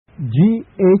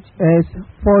GHS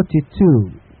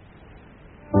 42.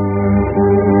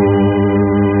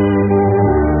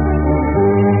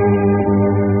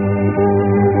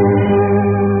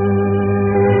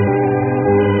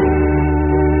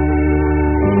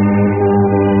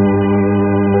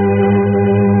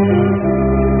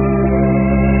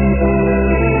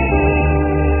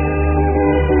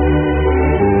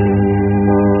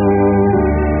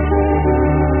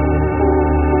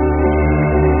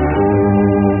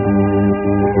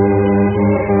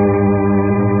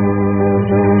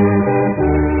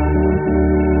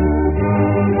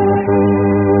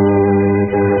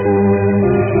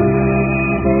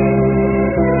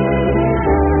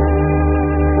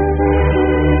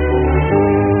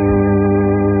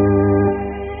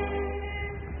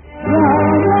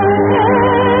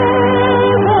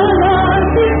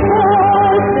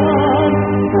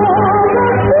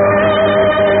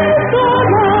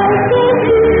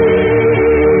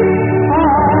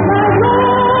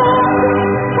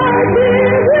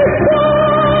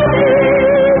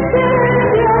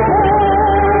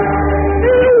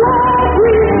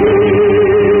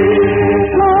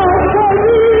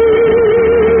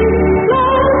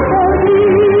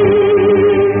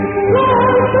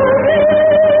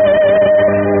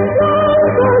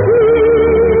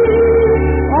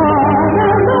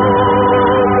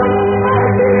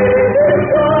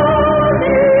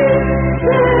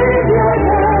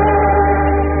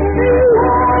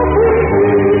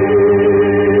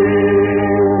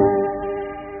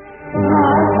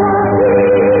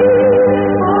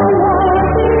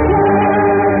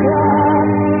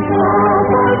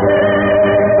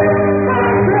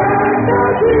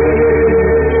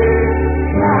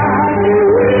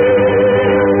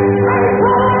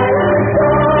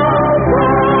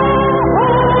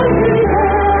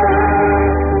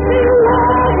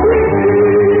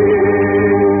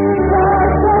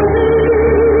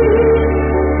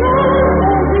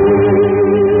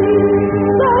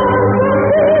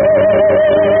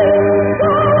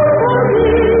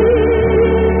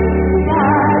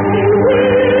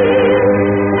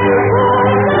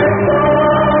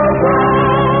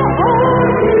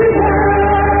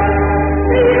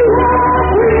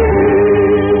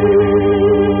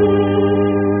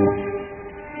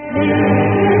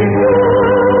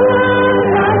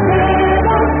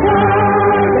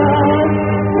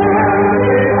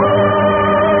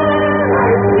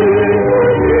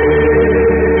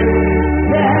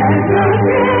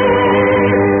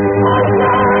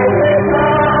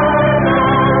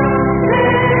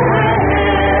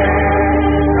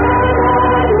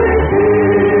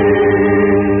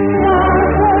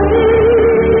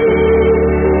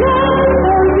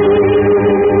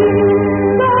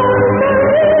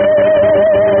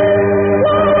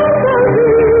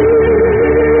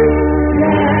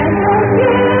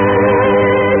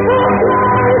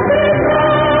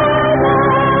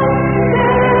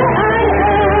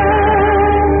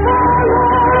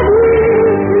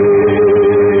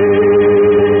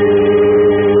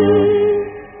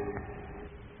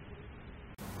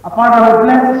 Father, we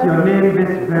bless your name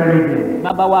this very day.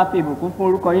 Bàbá wa fi ìbùkún fún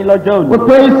orúkọ yín lọ́jọ́ òní. We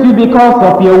praise you because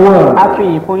of your word, A fi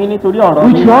ìyìn fún yín nítorí ọ̀rọ̀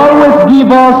which you always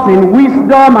give us in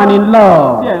wisdom and in Tí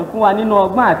love, ẹ̀ ń fún wa nínú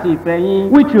ọgbọ́n àti ìfẹ́ yín.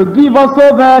 which you give us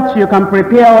so that you can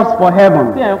prepare us for Tí heaven.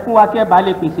 ẹ̀ ń fún wa kí ẹ bá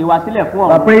lè pèsè wa sílẹ̀ fún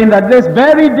We are ọ̀run. praying that this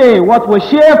very day, what we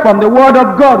share from the word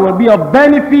of God will be of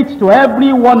benefit to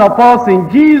every one of us in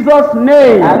Jesus' À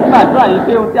name. ń gbàdúrà yìí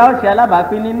pé ohun tí a ó ṣe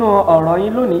alábàápín nínú ọ̀rọ̀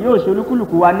yín lónìí yóò ṣe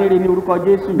olúkúlùkù wa níre ní orúkọ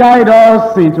Jésù. Guide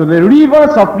us into the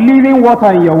rivers of living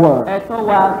water in your word. Ẹ tọ́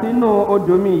wa sínú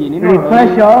odò mi yìí nínú ọ̀rọ̀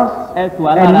Refresh yín. us, Ẹ tù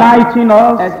wá lára. enlighten Ẹ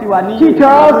us, sì wá ní teach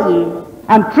us,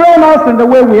 and train us in the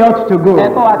way we ought to Ẹ go.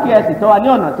 kọ́ wa kí ẹ sì tọ́ wa ní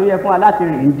ọ̀nà tó yẹ fún wa láti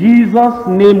rìn. In Jesus'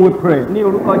 name we pray. Ní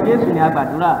orúkọ Jésù ni a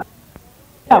gbàdúrà.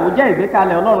 Ìyàwó jẹ́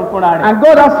ìgbékalẹ̀ Ọlọ́run fúnra rẹ̀. And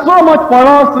God has so much for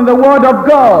us in the word of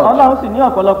God Ọlọ́run sì ní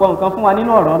ọ̀pọ̀lọpọ̀ nǹkan fún wa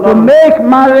nínú ọ̀rọ̀ to Ọlọ́run. make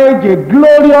marriage a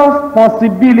glorious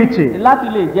possibility. Láti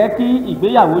lè jẹ́ kí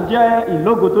ìgbéyàwó jẹ́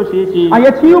ìlógo tó ṣeé ṣe. And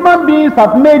yet human beings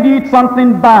have made it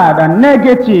something bad and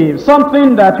negative,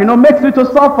 something that, makes you to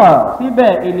suffer.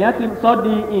 Síbẹ̀ ènìyàn ti sọ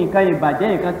di nǹkan ìbàjẹ́,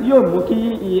 nǹkan tí yóò mú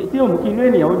kí inú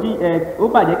ènìyàn ó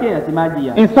bàjẹ́ kí èèyàn ti máa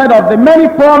jìyà. Instead of the many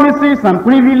promises and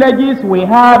privileges we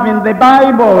have in the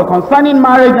Bible concerning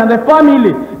marriage and the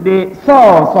family, the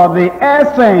source or the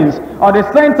essence or the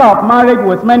center of marriage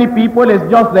with many people is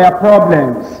just their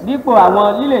problems. Dípò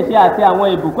àwọn lílèṣe àti àwọn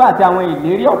ìbùkún àti àwọn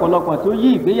ìlérí ọ̀pọ̀lọpọ̀ tó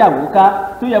yí ìgbéyàwó ká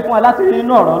tó yẹ fún wa láti rí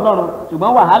nínú ọ̀rọ̀ Ọlọ́run,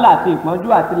 ṣùgbọ́n wàhálà àti ìpọ́njú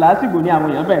àti làásìgbò ni àwọn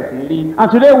èèyàn bẹ̀rẹ̀ sí rí.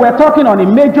 And today we're talking on a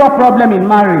major problem in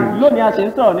marriage. Lónìí a ṣe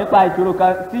ń sọ̀rọ̀ nípa ìṣòro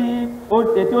kan tí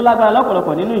tí ó lágbára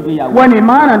lọ́pọ̀lọpọ̀ nínú ìgbéyàwó. When a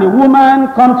man and a woman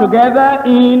come together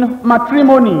in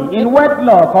matrimony, in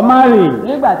wedlock or marriage,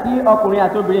 nígbà tí ọkùnrin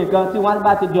àti obìnrin kan tí wọ́n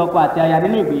bá ti di ọkọ àti aya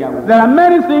nínú ìgbéyàwó. there are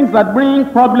many things that bring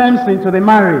problems into the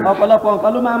marriage. ọ̀pọ̀lọpọ̀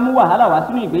nǹkan ló máa ń mú wàhálà wá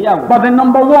sínú ìgbéyàwó. But the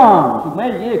number one,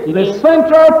 ṣùgbọ́n èyí èkìní. the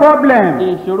central problem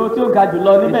ìṣòro tí ó ga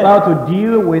jùlọ is níbẹ̀. how to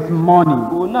deal with money.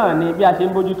 òun náà ni bí a ṣe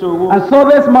ń bójútó owó. And so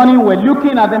this morning we're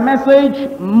looking at the message,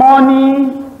 money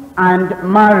and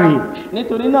marriage.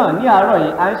 nítorí náà ní àárọ̀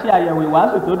yìí à ń ṣe àyẹ̀wò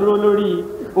ìwàásù tó dúró lórí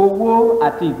owó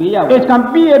àti ìgbéyàwó. It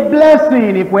can be a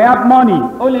blessing if we have money.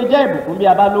 ó lè jẹ́ ìbùkún bí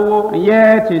a bá lówó. And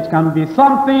yet it can be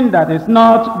something that is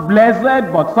not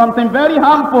blessed but something very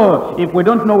harmful if we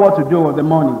don't know what to do with the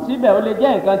money. síbẹ̀ ó lè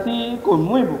jẹ́ nǹkan tí kò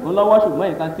mú ìbùkún lọ́wọ́ ṣùgbọ́n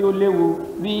nǹkan tí ó léwu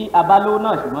bí a bá lówó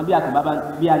náà ṣùgbọ́n bí a kò bá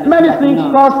bí a lè. Many things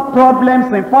cause problems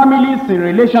in families in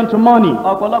relation to money.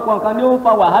 ọ̀pọ̀lọpọ̀ nǹkan ni ó ń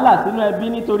fa wàhálà sínú ẹbí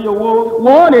nítorí owó.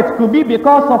 One, it could be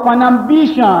because of an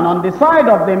ambition on the side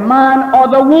of the man or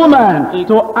the woman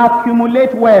to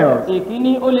accumulate wealth.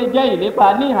 ìkíní ó lè jẹ́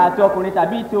ìlépa ní ìhà ti ọkùnrin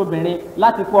tàbí ti obìnrin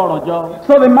láti kó ọrọ̀ jọ.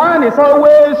 So the man is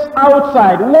always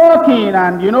outside working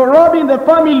and, robbing the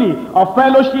family of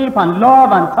fellowship and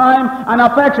love and time and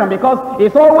affection because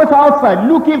he's always outside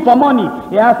looking for money.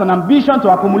 He has an ambition to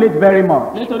accumulate very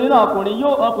much. nítorí náà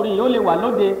ọkùnrin yóò lè wà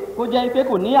lóde kó jẹ́ pé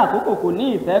kò ní àkókò kò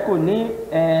ní ìfẹ́ kò ní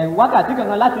wákàtí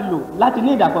kankan láti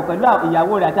ní ìdàpọ̀ pẹ̀lú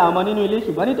ìyàwó rẹ̀ àti àwọn ọmọ nínú ilé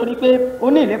ṣùgbọ́n nítorí pé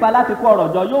ó ní ìlépa láti kó ọrọ̀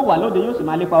jọ yóò wà lóde yóò sì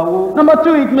máa lépa owó. Number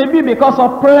two, it may be because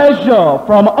of pressure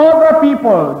from other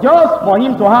people just for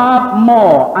him to have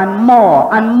more and more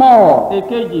and more.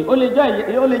 èkejì ó lè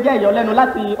jẹ́ ìyọlẹ́nu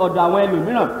láti ọ̀dọ̀ àwọn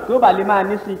ẹlòmíràn kí ó bá lè máa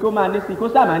ní sí kó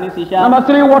sáà máa ní sí ṣá. Number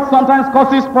three, what sometimes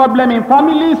causes problem in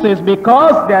families is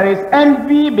because there is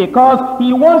envy, because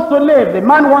he wants to live, the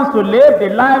man wants to live the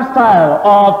lifestyle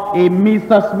of a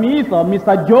Mr. Smith or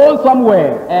Mr. Jones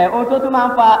somewhere. ohun tó tún máa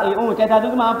ń fa ohun kẹta tó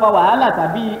tún máa ń fa wàhálà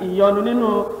tàbí ìyọnu nínú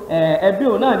ẹbí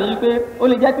òun náà ni pé ó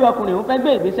lè jẹ́ pé ọkùnrin òun fẹ́ gbé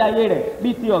ìgbésí ayé rẹ̀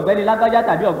bíi ti ọ̀gbẹ́ni lágbájá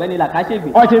tàbí ọ̀gbẹ́ni làkàṣègbè.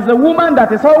 Or it is a woman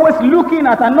that is always looking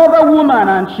at another woman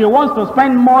and she wants to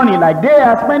spend money like they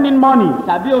are spending money.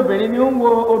 tàbí obìnrin ni ó ń wo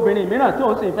obìnrin mìíràn tí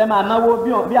òun sì fẹ́ máa náwó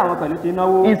bí àwọn pẹ̀lú ti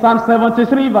náwó. In Psalm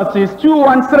 73 verses 2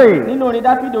 and 3. nínú orin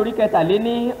dáfídì orí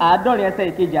kẹtàléní àádọ́rin ẹsẹ̀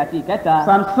ìkejì àti ìkẹta.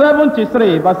 Psalm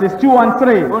 73 verses 2 and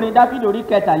 3. orin dáfídì orí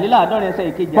kẹtàléláàádọ́rin ẹsẹ̀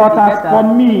ìkejì But àti as ìkẹta. for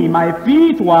me, my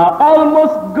feet were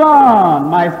almost gone,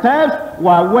 my steps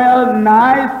were well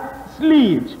nigh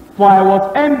slipped, for I was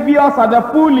envious at the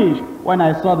foolish when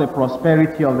I saw the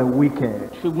prosperity of the wicked.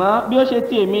 ṣùgbọ́n bí ó ṣe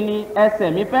ti èmi ni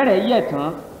ẹsẹ̀ mi fẹ́rẹ̀ yẹ̀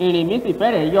tán ìrìn mi sì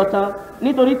fẹ́rẹ̀ yọ tán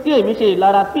nítorí tí èmi ṣe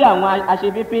ìlara sí àwọn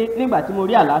aṣeféfé nígbà tí mo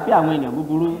rí àlàáfíà àwọn ènìyàn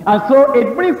búburú. And so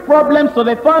it brings problems to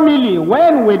the family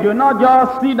when we do not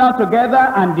just sit down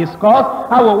together and discuss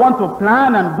how we want to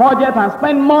plan and budget and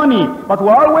spend money, but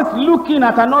we're always looking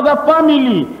at another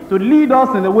family to lead us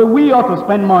in the way we ought to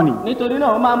spend money. nítorí náà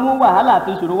ó máa mú wàhálà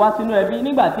àti ìṣòro wá sínú ẹbí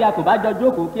nígbà tí a kò bá jọ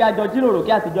jókòó kí a jọ jíròrò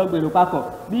kí a sì jọ gbèrò papọ̀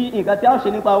bí nǹkan tí a ó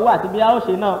ṣe nípa owó àti bí a ó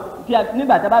ṣe náà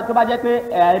nígbà tó bá jẹ́ pé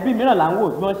ẹbí mìíràn là ń wò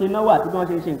bí wọ́n ṣe náwó àti bí wọ́n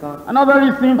ṣe ń ṣe nǹkan. Another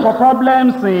reason for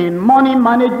problems in money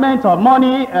management or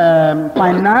money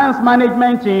finance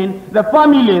management in the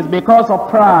family is because of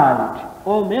pride.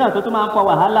 ohun mìíràn tó tún máa ń fa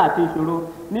wàhálà àti ìṣòro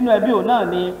nínú ẹbí òun náà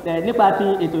ni nípa ti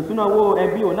ètò ìṣúná owó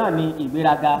ẹbí òun náà ni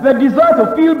ìgbéraga. The desire to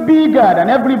feel bigger than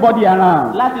everybody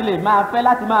around. láti lè máa fẹ́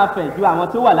láti máa fẹ̀ ju àwọn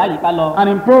tó wà láyìíká lọ. And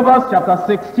in Proverbs chapter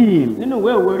 16, nínú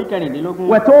ìwé òwe orí kẹrìndínlógún.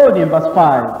 we're told in verse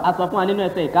 5, a sọ fún wa nínú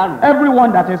ẹsẹ̀ ìkarùn.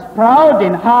 everyone that is proud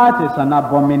in heart is an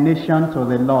abomination to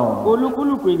the Lord.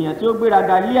 olúkúlùkù ènìyàn tí ó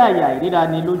gbéraga lé àyà ìríra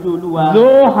ni lójú olúwa.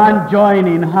 Though hand join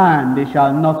in hand, they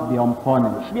shall not be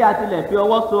unpunished. bí a tilẹ̀ fi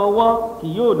ọwọ́ so ọwọ́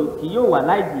kì yóò wà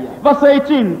láì jìyà. Verse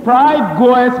 18, pride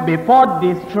goeth before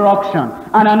destruction,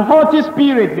 and an haughty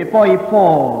spirit before a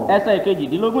fall. ẹsẹ̀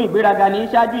ìkejìdínlógún ìgbéraga ní í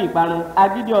ṣáájú ìparun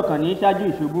agídí ọkàn ní í ṣáájú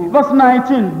ìṣubú. Verse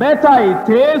 19, better it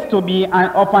is to be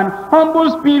of an humble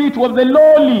spirit with the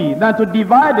lowly than to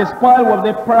divide the spoil with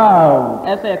the proud.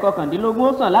 ẹsẹ̀ ìkọkàndínlógún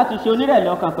ó sàn láti ṣe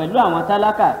onírẹ̀lẹ̀ ọkàn pẹ̀lú àwọn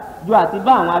tálákà ju àti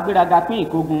bá àwọn agbéraga pín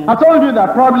ìkógun. I told you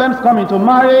that problems come into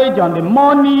marriage on the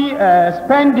money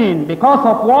spending because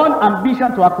of one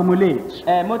ambition to accumulate.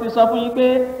 mo ti sọ fún yín pé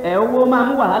owó máa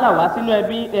mú wàhálà wá sínú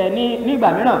ẹbí nígbà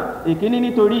mìíràn ìkíní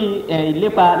nítorí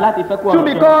ìlépa láti fẹ́ kó ọ̀rọ̀ Two,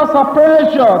 because of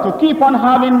pressure to keep on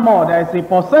having more. There is a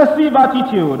possessive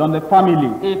attitude on the family.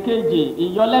 èkejì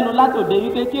ìyọlẹ́nu látòde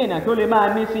wípé kí èèyàn tó lè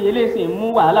máa ní sí eléyìí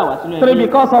mú wàhálà wá sínú Three, ẹbí.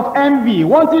 because of envy,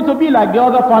 wanting to be like the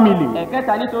other family.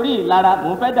 ẹ̀kẹta nítorí ìlara mò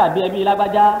ń fẹ́ dàbí dàbí ẹbí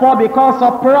lágbájá. 4, because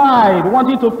of pride,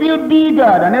 wanting to feel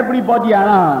bigger than everybody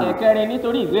around. ẹ̀kẹrin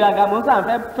nítorí ìgbéraga mo ń sàn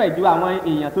fẹ́ fẹ̀ ju àwọn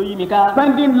èèyàn tó yí mi ká.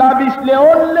 Spending lavishly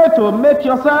only to make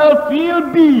yourself feel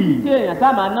big. tí èèyàn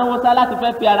sá máa náwó sá láti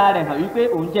fẹ́ fi ara rẹ̀ hàn wípé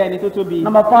òun jẹ́ ẹni tó tóbi.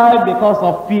 Number 5, because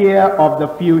of fear of the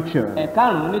future.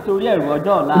 ẹ̀karùn-ún nítorí ẹ̀rù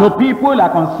ọjọ́ ọ̀la. No, people are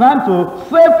concerned to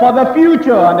save for the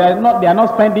future and they are not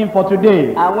spending for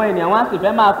today. àwọn ènìyàn wá sì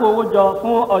fẹ́ máa kó owó jọ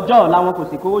fún ọjọ́ ọ̀la wọn kò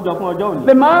sì kó owó jọ fún ọjọ́ òní.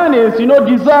 The man is,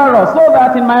 desirous so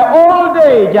that in my old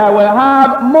age I will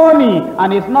have money,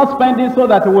 and he's not spending so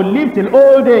that he will live till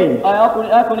old age.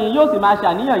 ọkùnrin yóò sì máa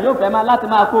ṣàníyàn yóò fẹ́ máa láti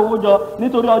máa kó owó jọ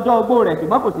nítorí ọjọ́ ogbó rẹ̀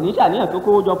ṣùgbọ́n kò sì ní ṣàníyàn tó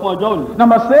kó owó jọ fún ọjọ́ òní.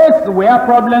 Number 6, we have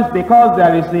problems because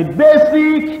there is a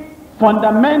basic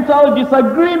fundamental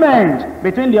disagreement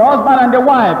between the husband and the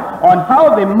wife on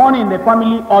how the money in the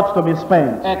family ought to be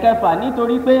spent. ẹ̀kẹfà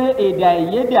nítorí pé èdè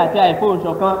àìyedè àti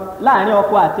àìfohùnṣọ̀kan láàrin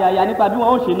ọkọ àti aya nípa bí wọn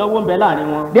ó ṣe náwó ń bẹ láàrin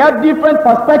wọn. They have different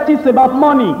perspectives about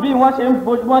money. bí wọ́n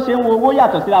ṣe ń wo owó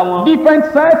yàtọ̀ síra wọn. Different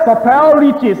sets of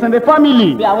priorities in the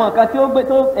family. bí àwọn nǹkan tí ó gbé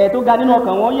tó ga nínú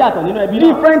ọkàn wọn ó yàtọ̀ nínú ẹbí náà.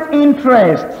 Different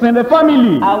interests in the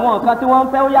family. àwọn nǹkan tí wọ́n ń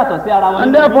fẹ́ ó yàtọ̀ sí ara wọn.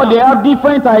 And therefore they have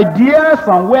different ideas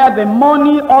on where the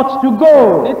money ought to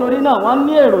go. nítorí náà wọ́n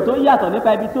ní èrò tó yàtọ̀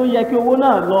nípa ibi tó yẹ kí owó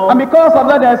náà lọ. And because of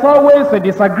that, there is always a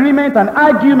disagreement and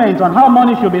argument on how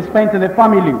money should be spent in the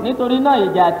family. nítorí náà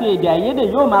ìjà àti èdè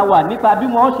àìyedè yóò máa wà nípa bí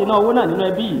wọ́n ó ṣe ná owó náà nínú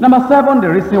ẹbí. Number 7, the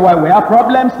reason why we have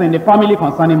problems in the family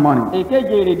concerning money.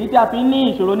 èkejì èrèdí tí a fi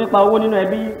ní ìṣòro nípa owó nínú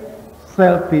ẹbí.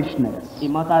 Selfishness.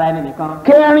 ìmọ̀tara ẹni nìkan.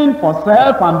 Caring for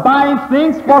self and buying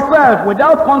things for self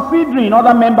without considering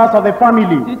other members of the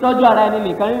family. títọ́jú ara ẹni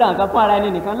nìkan rírà nǹkan fún ara ẹni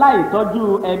nìkan láì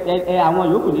tọ́jú àwọn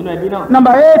yòókù nínú ẹbí náà.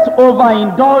 Number 8,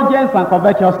 overindulgence and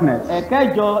covetousness.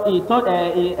 ẹ̀kẹjọ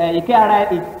ìkẹ́ ara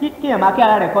kí èèyàn máa kẹ́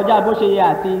ara rẹ̀ kọjá bó ṣe yẹ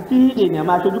àti kí èèyàn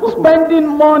máa ṣojú kòkòrò. Spending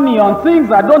money on things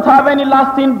that don't have any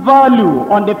lasting value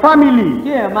on the family. kí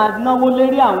èèyàn máa náwó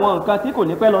lérí àwọn nǹkan tí kò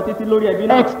ní pẹ́ lọ títí lórí ẹbí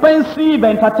náà. Expensive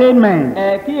entertainment.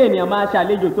 kí ènìyàn máa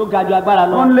ṣàlejò tó ga ju agbára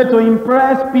lọ. Only to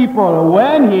impress people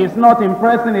when he is not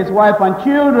impressing his wife and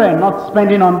children, not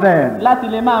spending on them. láti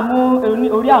lè máa mú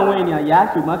orí àwọn ènìyàn yá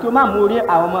ṣùgbọ́n kí ó má mú orí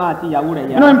àwọn ọmọ àti ìyàwó rẹ̀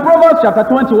yá. In Proverbs chapter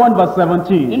 21 verse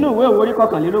 17. nínú ìwé òwe orí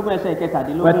kọkànlélógún ẹsẹ̀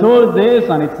ìkẹtàdínlógún. We're told this,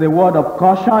 and it's a word of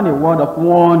caution, a word of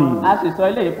warning. a sì sọ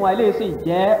eléyìí fún wa eléyìí sì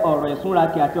jẹ́ ọ̀rọ̀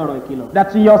ìsúnrakì àti ọ̀rọ̀ ìkìlọ̀.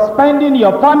 That you're spending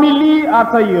your family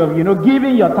after you've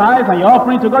giving your tithes and your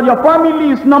offering to God. Your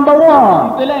family is number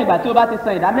 1. wípé lẹ́yìn ìgbà tí o bá ti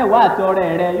san ìdámẹ́wàá àti ọrẹ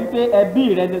rẹ wípé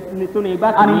ẹbí rẹ ni tó ní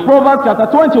igbá And in kìíní. Proverbs chapter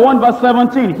 21 verse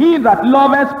 17, he that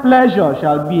loveth pleasure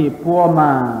shall be a poor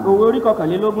man. òwe orí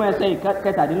kọkànlélógún ẹsẹ̀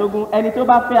ìkẹtàdínlógún ẹni tó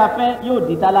bá fẹ́ afẹ́ yóò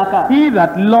di tálákà. He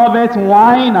that loveth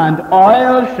wine and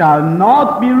oil shall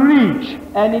not be rich.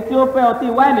 ẹni tí ó fẹ́ ọtí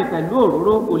wáìnì pẹ̀lú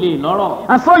òróró kò lè lọ́rọ̀.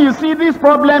 And so you see, these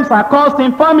problems are caused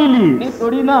in families.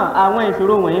 nítorí náà àwọn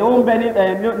ìṣòro wọ̀nyí ó ń bẹ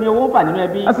ní owó ń fà nínú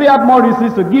ẹbí. I say I have more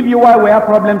reasons to give you why we have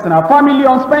problems in our family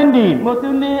on spending. mo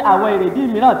tún ní àwọn èrèdí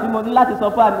mìíràn tí mo ní láti sọ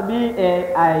fún àmì bí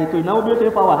ètò ìnáwó bí ó ṣe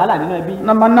ń fa wàhálà nínú ẹbí.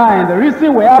 Number 9, the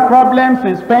reason we have problems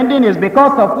in spending is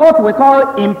because of what we call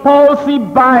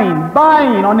impulsive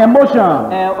buying on emotion.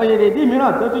 èrèdí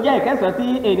mìíràn tó tún jẹ́ ìkẹsàn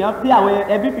tí ènìyàn tí àwọn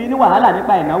ẹbí fi ní wàhálà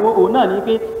nípa ìnáwó òun náà ni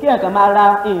pé kí ẹ̀kan máa ra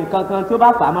nǹkan kan tí ó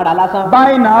bá fà á mọ́ra lásán.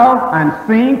 Buy now and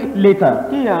think later.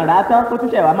 kí èèyàn rà á tán kó tún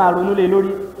ṣẹ̀ wá máa ronú lé lórí.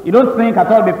 You don't think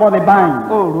at all before the buying.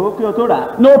 o rò ó kí o tó rà á.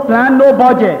 No plan, no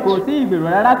budget. kò sí ìgbèrò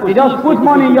rárá kò sí You just put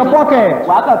money in your pocket.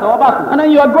 wàá kàn tọwọ́ bà kù. And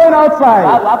then you are going outside.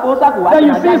 wàá fowó sàkó wàá Then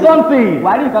you sì see máa jáde. something.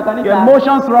 wàá rí nǹkan kan Your níta.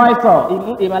 emotions rise up.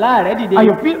 ìmọ̀lára rẹ̀ dìde. And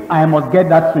you feel, I must get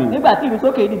that thing. nígbà tí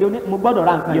ìrúsókè dìde mo gbọ́dọ̀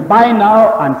ra nǹkan You yìí. buy now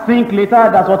and think later.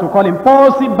 That's what we call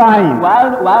impulsive buying.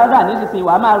 wàá rà nísinsìnyí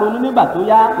wàá máa ronú nígbà tó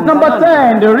yá. Number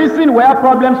 10, the reason we have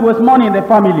problems with money in the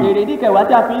family. èrèdí kẹwàá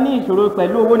tí a fi ní ìṣòro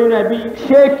pẹ̀lú owó nínú ẹbí.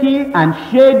 Shaky and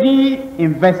shady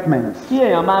investments. kí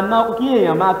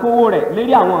èèyàn máa kówó rẹ̀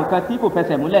lérí àwọn nǹkan tí kò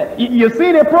fẹsẹ̀ múlẹ̀. You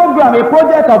see a program, a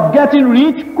project of getting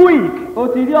rich quick. o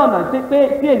ti rí ọ̀nà pé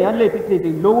tí ènìyàn lè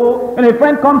tètè lówó. When a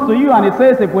friend comes to you and he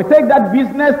says, if we take that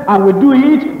business and we do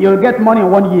it, you'll get money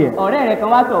in 1 year. ọ̀rẹ́ rẹ̀ kan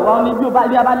wá tọ̀ wá ní bí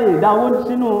a bá lè dá owó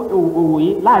sínú òwò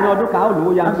yìí láàrin ọdún kan ó lówó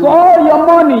And yanturu. so all your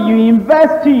money, you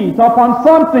invest it upon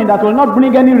something that will not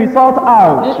bring any result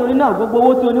out. nítorí náà gbogbo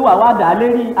owó tí oníwà wá dà á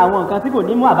lérí àwọn nǹkan tí kò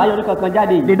ní mú àbáyọrí kankan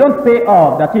jáde. They don't pay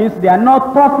off. That is, they are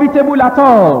not profitable at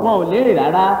all. wọn ò lérè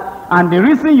rárá. And the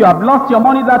reason you have lost your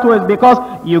money that way is because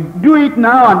you do it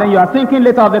now and then you are thinking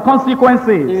later of the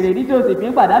consequences. èrèdí tí o sì fi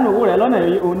ń pàdánù owó rẹ lọ́nà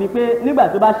òun ni pé nígbà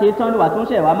tó bá ṣe é tán wà tó ń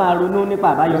ṣẹ̀ wá máa ronú nípa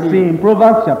àbáyọrí. See in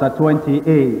Proverbs chapter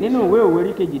 28, nínú ìwé òwe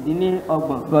orí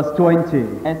kejìdínlọ́gbọ̀n verse 20.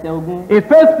 ẹsẹ̀ ogún. A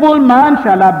faithful man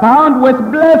shall abound with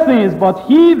blessings, but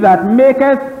he that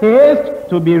maketh haste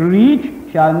to be rich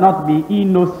shall not be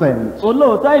innocent.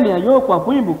 olóòótọ́ ènìyàn yóò pọ̀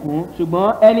fún ìbùkún ṣùgbọ́n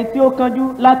ẹni tí ó kánjú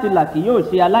láti là kì yóò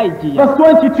ṣe aláìjìyà. Verse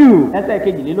 22. ẹsẹ̀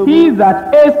kejìlélógún. He that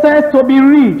hasteth to be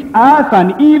rich hath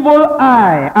an evil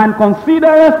eye, and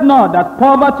considereth not that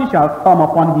poverty shall come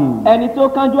upon him. ẹni tó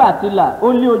kánjú àti là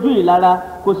ó lé ojú ìlara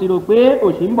kò sì rò pé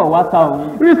òṣì ń bọ̀ wá ta òun.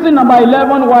 Reason number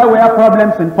 11 why we have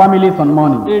problems in families on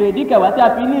money. èrèdí kẹwàá tí a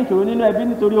fi ní ìṣòro nínú ẹbí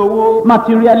nítorí owó.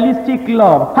 Materialistic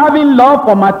love. Having love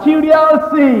for material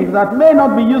things that may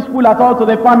not be useful at all to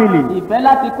the family. ìfẹ́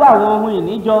láti kó àwọn ohun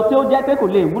ìníjọ tí ó jẹ́ pé kò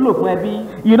lè wúlò fún ẹbí.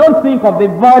 You don't think of the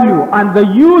value and the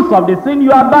use of the thing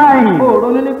you are buying. o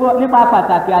ronú nípa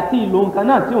pàtàkì àti ìlò nǹkan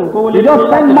náà tí òun kówó lé You just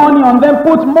spend money on them,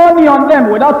 put money on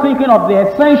them without thinking of the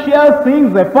essential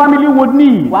things the family would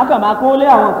need. wàá kàn máa kówó lé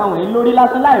àwọn nǹkan wọ̀nyí lórí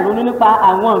lásán láì ronú nípa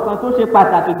àwọn nǹkan tó ṣe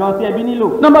pàtàkì gan tí ẹbí nílò.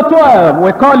 Number 12,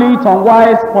 we call it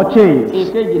unwise purchase.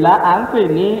 ìkejìlá à ń pè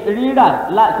ní rírà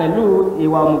pẹ̀lú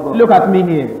ìwà òmùgọ̀. Look at me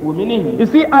here. wò mí nìyí. You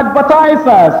see,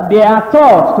 advertisers, they are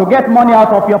taught to get money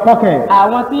out of your pocket.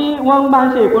 àwọn tí wọ́n máa ń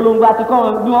ṣe ìpolongo àti kọ́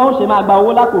wọn bí wọ́n ó ṣe máa gba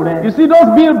owó lápò rẹ̀. You see those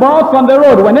billboards on the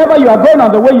road, whenever you are going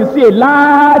on the way, you see a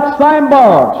large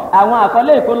signboard. àwọn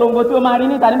àkọlé ìpolongo tí ó máa rí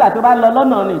níta nígbà tó bá lọ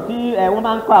lọ́nà rìn tí wọ́n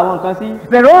máa ń kọ́ àwọn nǹkan sí.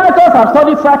 The writers have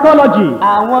studied psychology.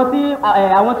 àwọn tí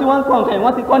wọ́n ń kọ́ nǹkan yìí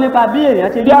wọ́n ti kọ́ nípa bí èèyàn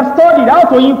ṣe They have studied how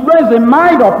to influence the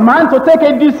mind of man to take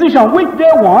a decision which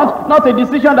they want, not a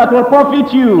decision that will profit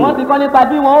you. wọ́n ti kọ́ nípa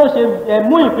bí wọ́n ó ṣe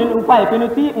mú ìpinnu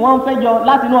tí wọ́n fẹ́ yọ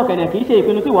láti inú ọ̀kẹ̀dẹ̀ kì í ṣe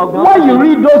ìpinnu tí wọ́n gan. When you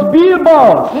read those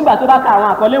billboards, nígbà tó bá ka àwọn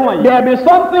àkọlé wọ̀nyí. there will be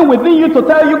something within you to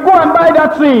tell you, go and buy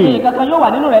that thing. nǹkan kan yóò wà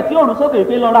nínú rẹ̀ tí ó rú sókè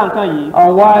pé lọ ra nǹkan yìí.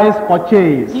 Unwise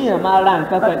purchase. kíyàn máa ra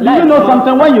nǹkan pẹ̀lú Do you know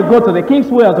something? When you go to the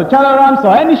Kingsway or to Chalarams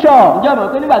or any shop, ǹjẹ́ o mọ̀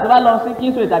pé nígbà tó bá lọ sí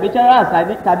Kingsway tàbí Cheras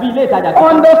tàbí ilé ìtajà kan.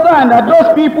 understand that those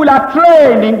people are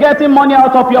trained in getting money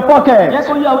out of your pocket. jẹ́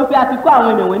kó yọ wípé a ti kó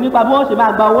àwọn ènìyàn wọ̀nyí nípa bí wọ́n ṣe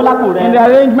máa gba owó lápò rẹ̀. In the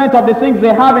arrangement of the things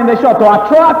they have in the shop to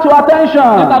attract your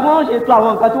attention. nípa bí wọ́n ṣe to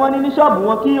àwọn nǹkan tí wọ́n ní ní ṣọ́ọ̀bù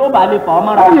wọn kí ó bàa lè fà ọ́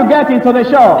mọ́ra. When you get into the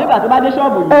shop, nígbà tó bá dé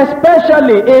ṣọ́ọ̀bù yìí.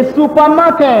 especially a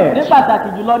supermarket. ní pàtàkì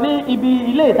jùlọ ní ibi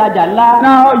ilé ìtajà ńlá.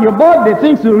 Now you bought the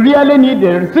things you really need,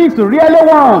 the things you really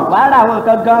want. wàá ra àwọn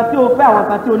nǹkan gan tí o fẹ́ àwọn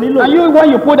nǹkan tí o nílò. And you when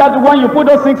you put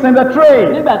those things in the tray,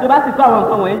 nígbà tó bá sì kó àwọn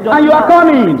nǹkan wọ̀nyí jọ. and you are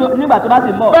coming nígbà tó bá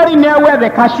sì ń bọ̀. very near where the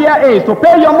cashier is to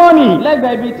pay your money,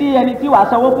 lẹ́gbẹ̀ẹ́ ibi tí ẹni tí wàá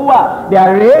sanwó fún wà. they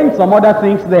arrange some other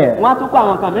things there wọ́n á tún kó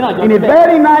àwọn nǹkan mìíràn jọ in a síbẹ̀.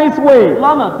 very nice way.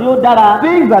 lọ́nà tí ó dára.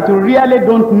 Things that you really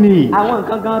don't need, àwọn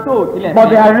nǹkan gan tó ò tilẹ̀ but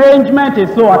the arrangement is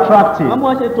so attractive wọ́n bí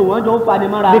wọ́n ṣe tò wọ́n jọ ń fani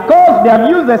mọ́ra. because they have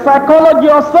used the psychology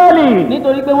of selling.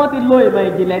 nítorí pé wọ́n ti lo ìmọ̀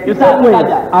ìjìnlẹ̀ You tí say, wait,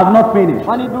 ìtajà. I've not finished.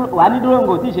 wọ́n ní wàá ní dúró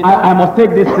ngò tí ì ṣe I must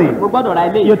take this thing. mo gbọ́dọ̀ ra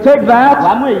ilé You yìí. take that,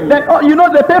 Wàá mú èyí. then you know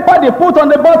the paper they put on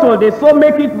the bottle, they so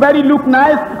make it very look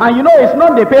nice, and you know it's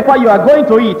not the paper you are going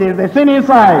to eat, it's the thing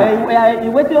inside.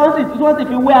 ìwé tí wọ́n sì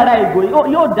fi wé ara ìgò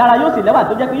yóò dára yóò sì lẹ́wà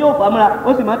tó jẹ́ pé yóò fà á mọ́ra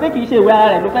ó sì mọ̀ pé kì í ṣe ìwé ara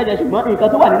rẹ̀ ló fẹ́ jẹ ṣùgbọ́n nǹkan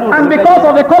tó wà nínú And ló fẹ́ because jẹ.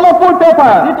 of the colorful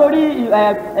paper, nítorí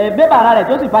bébà ara rẹ̀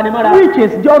tó sì fani mọ́ra. which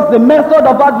is just the method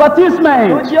of ó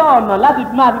advertisement, jẹ́ ọ̀nà láti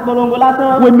máa fi polongo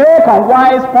lásán. we make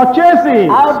unwise purchases.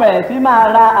 a ó bẹ̀rẹ̀ sí máa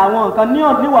ra àwọn nǹkan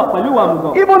níwọ̀ pẹ̀lú ìwà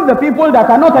òmùgọ̀. Even the people that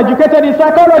are not educated in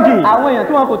psychology, àwọn èèyàn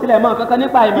tí wọn kò tilẹ̀ mọ nǹkan kan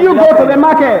nípa ìmọ̀ you go to the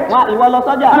market, ìwọ lọ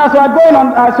sọ́jà. and as you are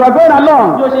going along,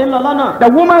 bí ó ṣe ń lọ lọ́nà. the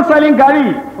woman selling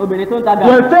gari obìnrin tó ń ta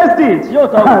will gàrí. taste it Yóò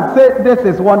tọ́. and say, this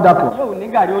is wonderful. yóò ní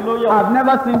gàrí olóyọ̀. I've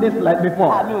never seen this like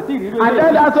before. àmì ò tí ì rí And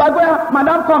then as you are going,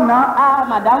 madam, come now.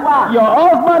 madam wà. Your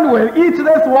husband will eat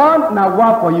this one, now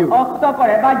one for you. tọkọ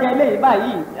rẹ̀ bá jẹ eléyìí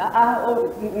báyìí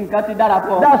nǹkan ti dára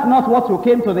fún ọ. That's not what you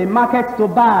came to the market to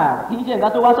buy. kì í ṣe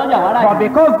nǹkan tó wá sọ́jà wá rà But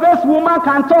because this woman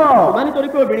can talk, ṣùgbọ́n nítorí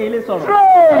pé obìnrin ilé sọ̀rọ̀.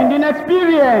 trained in ẹni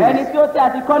experience, tí ó tí a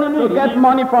ti kọ́ nínú to get ìrírí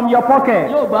money from your pocket,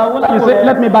 yóò gba owó you lápò say, rẹ̀.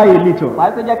 let me buy a little.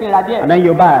 wàá pé jẹ́ kí n ra díẹ̀. And then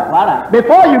you buy. wàá rà.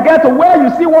 Before you get to where you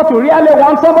see what you really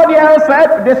want, somebody else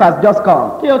said, this has just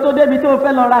come. kí o tó débi tó o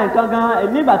fẹ́ lọ ra nǹkan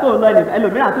gan nígbà tó o lọ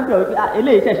ẹlòmíràn tó fẹ́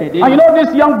eléyìí ṣẹ̀ṣẹ̀ dé. And you know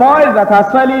these young boys that are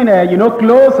selling,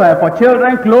 clothes for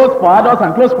children, clothes for adults,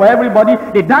 and clothes for everybody,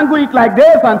 they dangle it like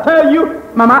this and tell you,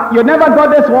 Mama, you never got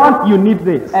this one, you need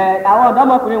this. àwọn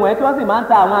ọ̀dọ́mọkùnrin wọ̀nyí tí wọ́n sì máa ń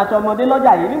ta àwọn aṣọ ọmọdé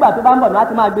lọ́jà yìí nígbà tó bá ń bọ̀ ní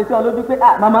láti máa gbé sí ọ lójú pé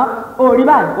màmá o rí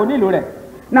báyìí o nílò rẹ̀.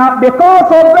 Now,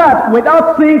 because of that,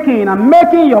 without thinking and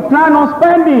making your plan on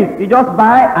spending, you just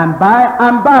buy and buy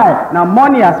and buy. Now,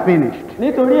 money has finished.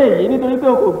 nítorí èyí nítorí pé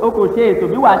o kò ṣe ètò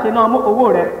bí wàá ṣe ná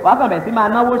owó rẹ wàá kàn bẹ̀ sí máa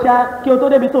náwó ṣá kí o tó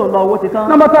débi tó ń lọ owó ti tán.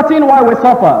 Number 13, why we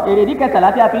suffer. èrèdí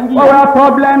kẹtàlá tí a fi ń Well, we jìyà. have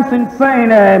problems in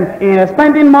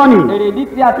spending money. èrèdí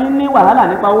tí a fi ń ní wàhálà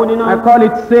nípa owó níná. I call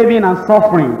it saving and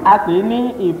suffering. a pè é ní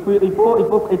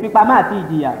ìfipamọ́ àti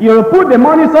ìjìyà. You put the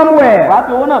money somewhere. wàá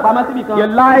fi owó náà pamọ́ síbi kan. You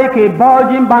like a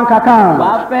bulging overflowing bank account.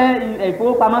 wàá fẹ́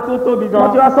ìfowópamọ́ tó tóbi gan.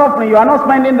 But you are suffering, you are not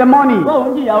spending the money.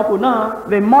 bóun jìyà okò náà.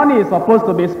 The money is supposed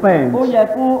to be spent. ó yẹ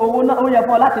fún owó náà, ó yẹ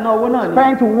fún ọ láti ná owó náà ni.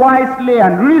 Spent wisely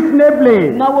and reasonably.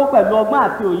 náwó pẹ̀lú ọgbọ́n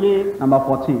àti òye. Number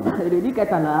 14. èrèdí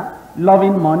kẹtàlá.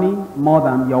 Loving money more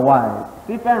than your wife.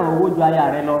 fífẹ́ràn owó ju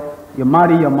aya rẹ lọ. You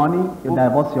marry your money, you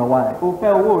divorce your wife. o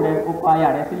fẹ́ owó rẹ, o kọ aya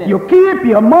rẹ sílẹ̀. You keep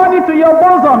your money to your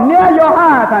bosom, near your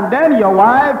heart, and then your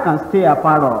wife can stay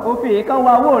apart. o fi èèkàn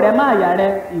wa owó rẹ má àyà rẹ,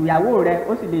 ìyàwó rẹ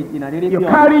ó sì lè jìnnà rere sí You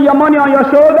ọ. carry your money on your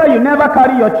shoulder, you never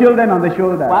carry your children on the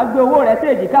shoulder. wàá gbé owó rẹ sí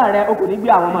èjìká rẹ, o kò ní gbé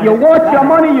àwọn ọmọ rẹ. You watch your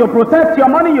money, you protect your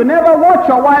money, you never watch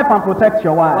your wife and protect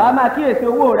your wife. wàá máa kíyèsí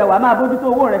owó rẹ, wàá máa bójútó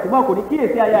owó rẹ, ṣùgbọ́n kò ní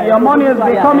kíyèsí aya rẹ. Your money is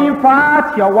becoming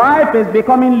fat, your wife is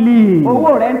becoming lean.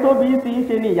 owó rẹ ń tóbi sí í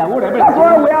ṣe ni ìyàwó rẹ bẹ̀rẹ̀. That's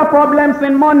why we have problems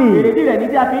in money. èrèdí rẹ ní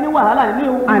tí a fi ní wàhálà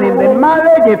nínú owó. And in the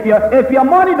marriage, if your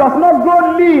money does not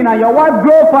grow lean and your wife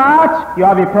grow fat, you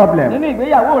have a problem. nínú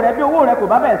ìgbéyàwó rẹ, bí owó rẹ kò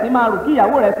bá bẹ̀rẹ̀ sí máa rù kí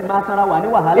ìyàwó rẹ sì máa sanra, wà ní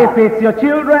wàhálà. If it's your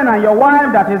children and your wife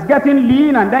that is getting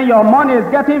lean and then your money is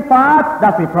getting fat,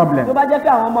 that's a problem. tó bá jẹ́ pé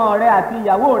àwọn ọmọ rẹ àti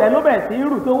ìyàwó rẹ ló bẹ̀rẹ̀ sí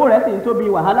rù tó owó rẹ sì ń tóbi,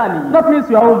 wàhálà nìyí. That means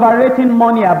you are overrating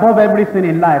money above everything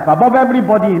in life, above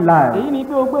everybody in life. èyí ni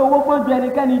pé o gbé owó pọ́n ju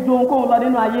ẹnikẹ́ni ju ohunkóhun lọ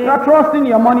nínú ayé. You are trusting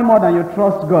your money more than you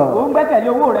trust o God. ń gbẹ́kẹ̀lé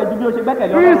owó rẹ ju bí o ṣe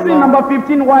gbẹ́kẹ̀lé Reason Ọlọ́run lọ. number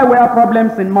 15 why we have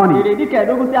problems in money. èrèdí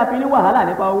kẹẹ̀ẹ́dógún tí a fi ní wàhálà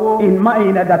nípa owó.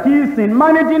 That is in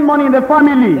managing money in the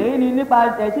family. èyí ni nípa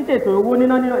ṣíṣètò owó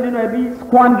níná nínú ẹbí.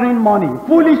 Squandering money,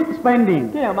 foolish spending,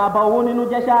 kéèyàn máa ba owó nínú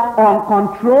jẹ́ ṣá.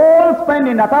 uncontrolled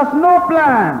spending that has no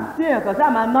plan. tí èèyàn kan sáà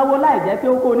máa náwó láì jẹ́ pé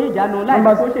ó kó ní ìjánu, láì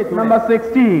jẹ́ kó ṣètò Number rẹ̀.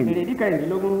 16. èrèdí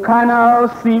kẹrìndínlógún. Carnal,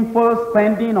 sinful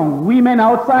spending on women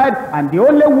outside, and the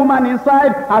only woman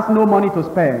inside has no money to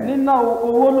spend. níná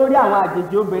owó lórí àwọn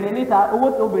àjèjì obìnrin níta, owó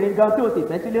tó obìnrin gan tí o sì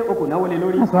fẹ́ sílé o kò náwó lé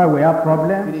lórí. That's why we have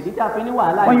problems. èrèdí tí a fi ní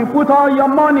wàhálà When you yìí. put all your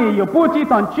money, you put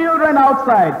it on children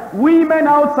outside, women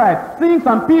outside, things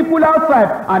and people outside,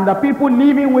 and the people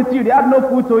living with you, they have no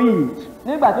food to eat.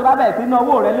 nígbà tó bá bẹ̀rẹ̀ sí ná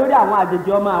owó rẹ lórí àwọn àjèjì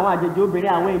ọmọ, àwọn àjèjì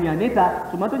obìnrin, àwọn ènìyàn níta,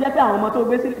 ṣùgbọ́n tó jẹ́ pé àwọn ọmọ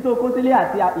tó kó sílé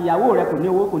àti ìyàwó rẹ kò ní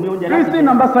owó, kò ní oúnjẹ láti Reason jẹ.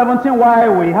 number 17 why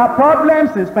we have problems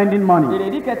in spending money.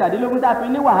 èrèdí kẹtàdínlógún tá a fi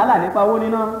ní wàhálà nípa owó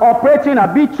níná. Operating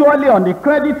habitually on the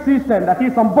credit system, that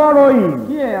is on borrowing.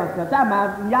 kí èèyàn kan tá a máa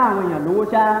yá àwọn èèyàn lówó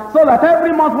ṣá. So that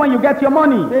every month when you get your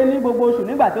money, pé ní gbogbo oṣù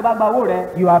nígbà tó bá gba owó rẹ,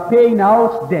 you are paying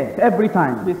out debt every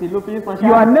time. gbèsè ló fi ń san ṣá.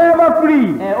 You are never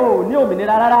free. ò ní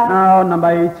òmìnira rárá. Now,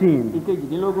 number 18.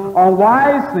 ìkejìdínlógún.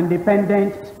 Unwise,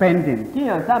 independent spending.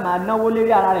 kíyàn sá máa náwó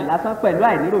lérí ara rẹ̀ lásán pẹ̀lú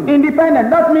àìníròyìn. Independent,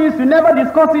 that means you never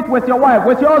discuss it with your wife,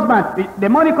 with your husband. The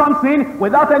money comes in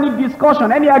without any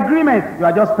discussion, any agreement. You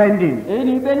are just spending. èyí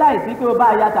ni pé láìsí pé o bá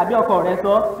aya tàbí ọkọ rẹ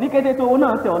sọ, ní kété tó owó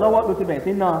náà tẹ̀ ọ́ lọ́wọ́ ló ti bẹ̀rẹ̀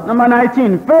sí náà. Number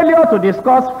 19, failure to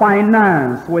discuss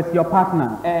finance with your partner.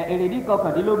 èrèdí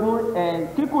kọkàndínlógún,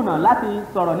 kíkùnà láti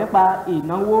sọ̀rọ̀ nípa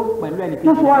ìnáwó pẹ̀lú ẹnìkejì.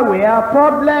 That's why we have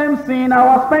problems in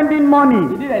our spending money.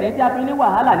 ìdí rẹ̀ ní tí a fi ní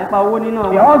wàhálà nípa owó níná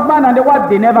The wọn. husband and the wife,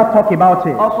 they never talk about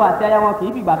it. ọkọ àti aya wọn kì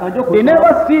í fìgbà kan jókòó. They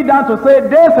never sit down to say,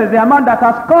 this is the amount that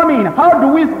has come in. How do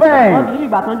we wọn spend? kì í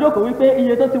fìgbà kan jókòó wípé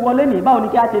iye tó ti wọlé nìyí, báwo ni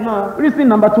kí a ṣe náà. Reason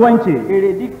number 20,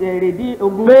 èrèdí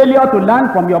ogún. failure to learn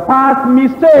from your past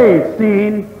mistakes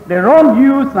in the wrong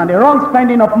use and the wrong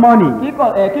spending of money.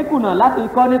 kíkùnà láti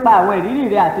kọ́ nípa àwọn ìrírí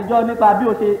rẹ̀ àtijọ́ nípa bí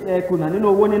o ṣe kùnà nínú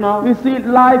owó níná. You see,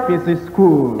 life is a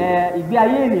school. ìgbé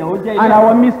ayé ènìyàn ó jẹ́ And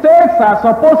our mistakes are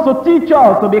supposed to teach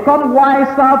us to become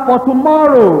wiser for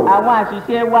tomorrow. àwọn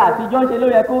àṣìṣe wa àtijọ́ ṣe ló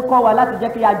yẹ kó kọ́ wa láti jẹ́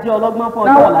kí a jẹ́ ọlọ́gbọ́n fún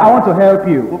ọjọ́ Now, ọ̀la. I want to help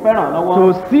mo you fẹ́ràn lọ́wọ́.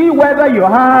 to see whether you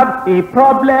have a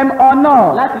problem or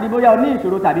not. láti rí bóyá o ní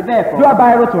ìṣòro tàbí bẹ́ẹ̀ Do you kọ́. have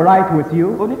Bible to write with you?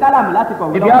 o ní kálàmù láti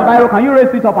kọ̀wé If you have Bible, can you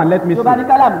raise it up and let me tó bá ní see?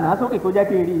 kálàmù náà sókè kó jẹ́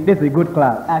kí n rí i. This is a good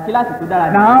class. kíláàsì tó dára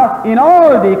ní. Now, in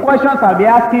all the questions I'll be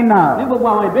asking ní now, gbogbo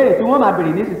àwọn ìbéèrè tí wọ́n máa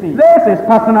béèrè nísinsìnyí. this is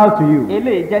personal to you.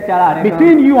 eléyìí jẹ́ ti ara rẹ gan.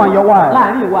 Between you and your wife,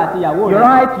 láàrin ìwọ àti ìyàwó you rẹ.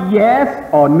 write yes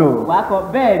or no. wàá kọ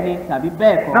bẹ́ẹ̀ ni tàbí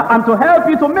bẹ́ẹ̀ kọ́. Now, I'm to help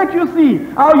you to make you see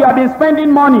how you have been spending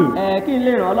money. kí n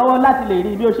lè ràn ọ́ lọ́wọ́ láti lè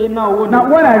rí bí ó ṣe ń ná owó ní. Now,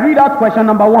 when I read out question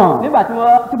number 1, nígbà tí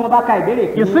mo bá ka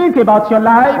ìbéèrè you kìíní, think about your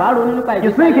life, wàá ronú nípa you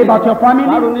ìgbésí think ayé about rẹ, your wàá ronú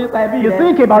family, nípa ẹbí you rẹ,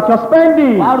 think about your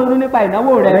spending, wàá ronú nípa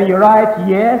ìnáwó and rẹ, then you write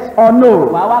yes or no.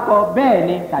 wàá wá kọ bẹ́ẹ̀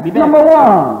ni tàbí bẹ́ẹ̀ Number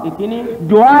kọ́. 1, ìkíní,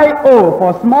 do I owe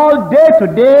for small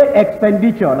day-to-day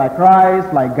expenditure like rice,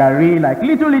 like garri, like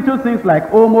little things like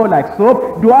omo, like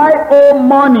soap? Do I owe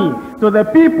money to the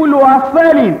people who are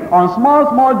selling on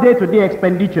small day-to-day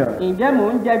expenditure? ǹjẹ́ mò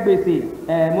ń jẹ gbèsè,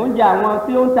 mò ń jẹ àwọn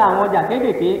tí ó ń ta àwọn ọjà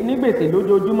kéékèèké ní gbèsè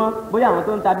lójoojúmọ́, bóyá àwọn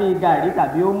tó ń ta bíi gàrí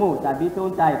tàbí ómò tàbí tó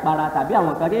ń ta ìpara tàbí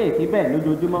àwọn kan kéékèèké bẹ́ẹ̀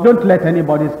lójoojúmọ́. Don't let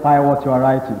anybody spy what you are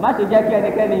writing. má ṣe jẹ́ kí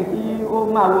ẹnikẹ́ni kí ó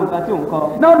máa wo nǹkan tí ò ń kọ.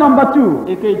 Now, number 2,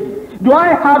 èkejì, do I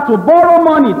have to borrow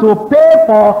money to pay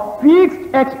for fixed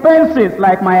expenses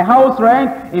like my house rent,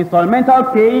 installmental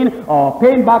paying, or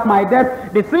paying back my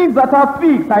debt, the things that are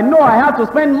fixed, I know I have to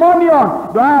spend money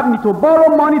on. Do I have need to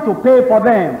borrow money to pay for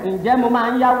them? ǹjẹ́ mo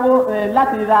máa ń yáwó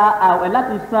láti ra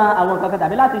láti san àwọn nǹkan kan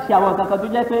tàbí láti ṣe àwọn nǹkan kan tó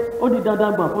jẹ́ pé ó di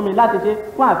dandan gbọ̀n fún mi láti ṣe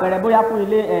fún àpẹẹrẹ bóyá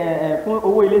fún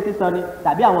owó ilé sísan ni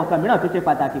tàbí àwọn nǹkan mìíràn tó ṣe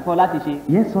pàtàkì fún ọ láti ṣe.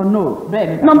 Yes or no?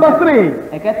 Bẹ́ẹ̀ni. Number 3,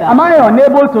 ẹ̀kẹta. am I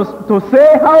unable to say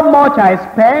how much I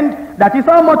spend? That is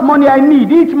how much money I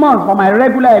need each month for my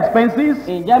regular expenses?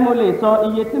 ǹjẹ́ mo lè sọ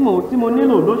iye tí mo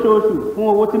nílò lóṣooṣù fún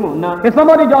owó tí mò ń ná? If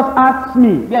somebody just asks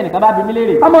me, bí ẹnìkan bá bi mí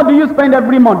léèrè. how much do you spend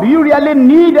every month? Do you really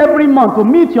need every month to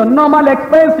meet your normal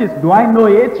expenses? Do I know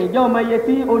it? ǹjẹ́ o mọ iye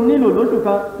tí o nílò lóṣù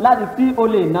kan láti tí o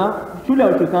lè ná ṣúlẹ̀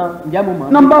oṣù kan? ǹjẹ́ mo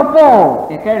mọ̀? Number 4,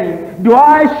 ẹ̀kẹrin. do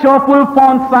I shuffle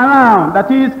funds around? That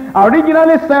is, I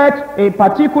originally set a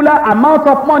particular amount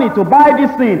of money to buy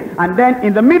this thing, and then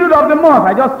in the middle of the month,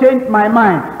 I just changed my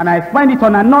mind and I spend it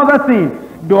on another thing.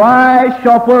 Do I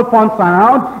shuffle funds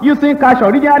around using cash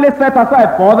originally set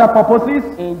aside for other purposes?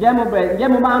 ǹjẹ́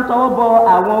mo máa ń tọwọ́ bọ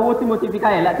àwọn owó tí mo ti fi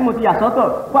kalẹ̀ tí mo ti yà sọ́tọ̀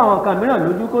fún àwọn nǹkan mìíràn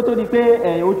lójú kó tó di pé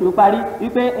oṣù parí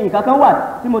wípé nǹkan kan wà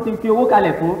tí mo ti fi owó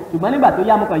kalẹ̀ fún ṣùgbọ́n nígbà tó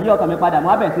yá mo kàn yí ọkàn mi padà mo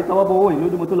á bẹ̀rẹ̀ sí tọwọ́ bọ owó yìí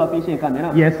lójú mo tó lọ fi ṣe nǹkan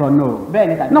mìíràn. Yes or no?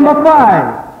 Bẹ́ẹ̀ni tàbí. Number 5,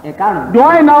 ẹ̀karùn-ún. do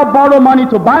I now borrow money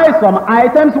to buy some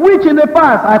items which in the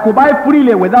past I could buy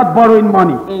freely without borrowing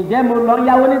money? ǹjẹ́ mo lọ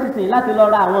yáwó nísinsìnyí láti lọ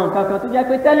ra àwọn nǹkan kan tó jẹ́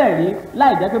pé tẹ́lẹ̀ rí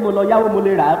láì jẹ́ pé mo lọ yáwó mo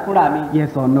lè rà á fúnra mi? Yes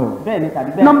or no? Bẹ́ẹ̀ni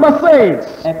tàbí bẹ́ẹ̀. Number 6,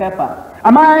 ẹ̀kẹfà.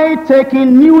 am I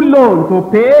taking new loan to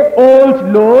pay old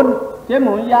loan? ṣé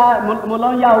mo lọ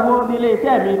ń yá owó nílé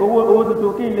iṣẹ́ mi owó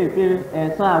tuntun kí n lè fi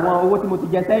san àwọn owó tí mo ti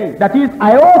jẹ sẹ́yìn? That is,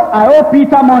 I owe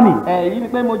Peter money. èyí ni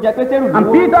pé mo jẹ Pétérù lówó. And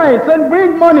Peter is saying,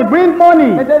 bring money, bring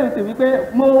money. Pétérù sì wí pé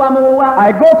mo wá.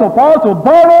 I go to Paul to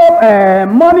borrow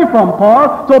money from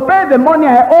Paul to pay the money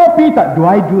I owe Peter. Do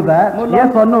I do that?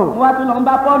 Yes or no? mo wá tún lọ ń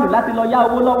bá Pọ́ọ̀lù láti lọ yá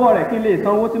owó lọ́wọ́ rẹ̀ kí n lè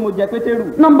san owó tí mo jẹ Pétérù.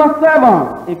 Number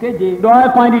 7, èkeje. do I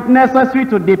find it necessary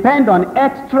to depend on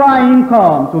extra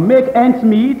income to make ends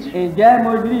meet? ǹjẹ́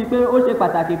mo rí i pé ó ṣe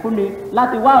pàtàkì fún mi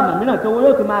láti wá ọ̀nà mìíràn tí owó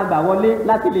yóò tún máa gbà wọlé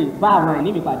láti lè bá àwọn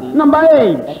ìní mi pàdé? Number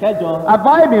 8, ẹ̀kẹjọ. have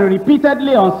I been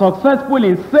repeatedly unsuccessful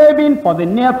in saving for the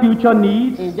near future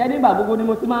needs? ǹjẹ́ nígbà gbogbo ni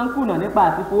mo ti máa ń kùnà nípa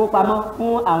àti fowópamọ́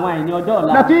fún àwọn àìní ọjọ́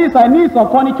ọ̀la? That is, I need some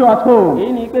furniture at home.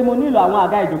 èyí ni pé mo nílò àwọn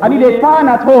àga ìjókòó I need a fan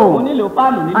at mo home. nílò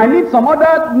fáànù nílé. I need some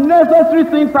other necessary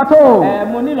things at home.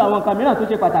 mo nílò àwọn nǹkan mìíràn tó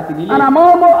ṣe pàtàkì nílé. And I'm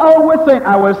always saying,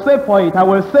 I will save for it, I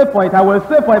will save for it, I will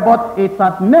save for it, but it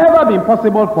has never been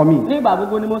possible for me. nígbà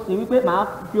gbogbo ni mo sì wípé màá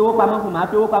fi owó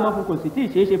pamọ́ fún kò sì tí ì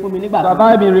ṣeé ṣe fún mi nígbà So have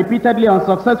I been repeatedly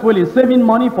unsuccessful in saving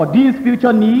money for these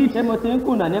future needs? ṣé mo ti ń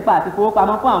kùnà nípa àti fowó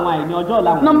pamọ́ fún àwọn àìní ọjọ́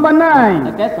ọ̀la wọn? Number 9,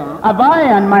 ẹ̀kẹsàn-án. have I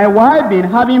and my wife been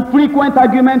having frequent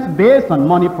arguments based on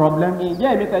money problems? ǹjẹ́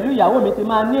èmi pẹ̀lú ìyàwó mi ti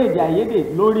máa ní èdè àìyedè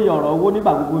lórí ọ̀rọ̀ owó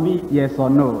nígbà gbogbo mi? Yes or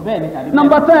no? bẹ́ẹ̀ni tàbí bẹ́ẹ̀.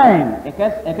 Number 10,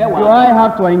 ẹ̀kẹwàá. do I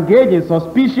have to engage in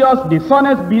suspicious,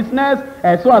 dishonest business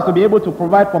so as to be able to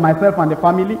provide for myself and the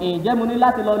family? ǹjẹ́ mo ní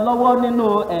láti lọ lọ́wọ́ nínú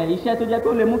iṣẹ́ tó jẹ́ pé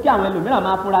ó lè mú kí àwọn ẹlòmíràn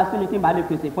máa fúnra sí mi kí n bá lè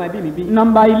pèsè fún ẹbí mi bí?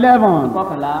 Number 11,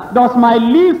 ìkọkànlá. does my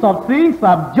list of things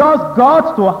I've just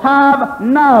got to have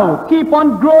now keep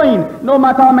on growing no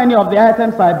matter how many of the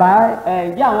items I buy?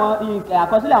 ǹjẹ́ àwọn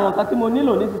àkọsílẹ̀ àwọn nǹkan tí mo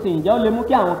nílò nísinsìnyí ǹjẹ́ ó lè mú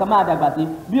kí àwọn kan máa dàgbà sí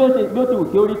bí ó ti wù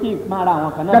kí ó rí kí n máa ra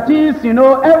àwọn kan náà? That is,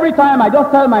 every time I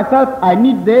just tell myself, I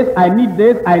need this, I need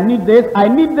this, I need this, I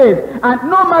need this. And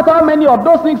no matter how many of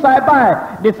those things I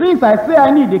buy, the things I say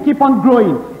I need, they keep on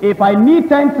growing. If I need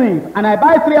 10 things and I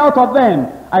buy 3 out of them,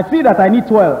 I see that I need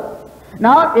 12.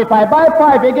 Now, if I buy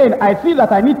 5 again, I see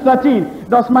that I need 13.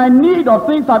 Does my need of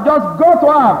things I've just got to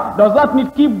have, does that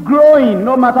need keep growing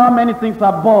no matter how many things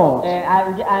I've bought?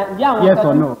 Yes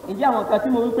or no? ǹjẹ́ àwọn kan tí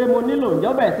mo wípé mo nílò ǹjẹ́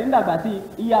ó bẹ̀rẹ̀ sí ń dàgbà sí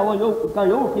iye àwọn kan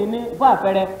yòówù kí ní fún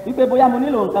àpẹẹrẹ wípé bóyá mo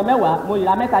nílò nǹkan 10 mo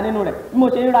ra 3 nínú rẹ̀ bí mo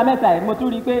ṣe ń ra 3 ẹ̀ mo tún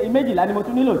rí i pé 12 ni mo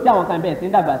tún nílò tí àwọn kan bẹ̀rẹ̀ sí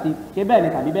ń dàgbà sí ṣé bẹ́ẹ̀ ni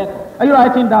tàbí bẹ́ẹ̀ kọ́? Are you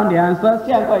writing down the answers?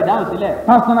 ṣé ẹ ń kọ ìdáhùn sílẹ̀?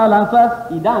 Personal answers?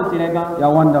 ìdáhùn tirẹ̀ gan.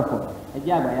 You're wonderful. ẹ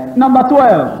jẹ́ àgbáyé. Number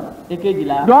 12.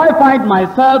 èkejìlá. Do I find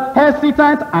myself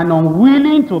hesitant and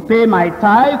unwilling to pay my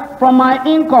tithe from my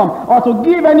income or to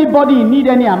give anybody in need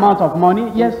any amount of money?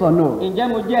 Yes or no? ǹjẹ́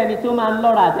mo jẹ́ ẹni tó máa ń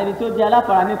lọ́ra àti ẹni tó jẹ́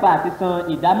aláfara nípa àti san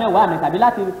ìdámẹ́wàá mi tàbí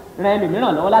láti ran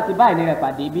ẹlòmíràn lọ́wọ́ láti bá ìní rẹ̀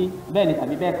pàdé bí? bẹ́ẹ̀ ni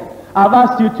tàbí bẹ́ẹ̀ kọ́? I've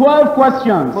asked you 12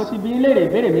 questions. mo ti bi í léèrè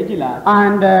ìbéèrè 12.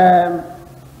 And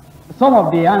some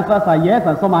of the answers are yes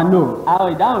and some are no.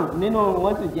 àwọn ìdáhùn nínú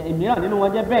wọn sì jẹ́ ìmíràn nínú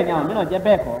wọn jẹ́ bẹ́ẹ̀ ni àwọn mìíràn jẹ́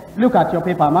bẹ́ẹ̀ kọ́. Look at your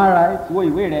paper, am I right? wo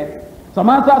ìwé rẹ. Some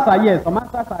answers are yes, some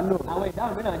answers are no. àwọn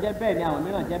ìdáhùn mìíràn jẹ́ bẹ́ẹ̀ ni àwọn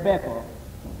mìíràn jẹ́ bẹ́ẹ̀ kọ́.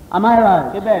 Am I right?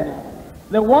 ṣé bẹ́ẹ̀ ni?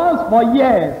 The ones for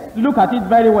yes, look at it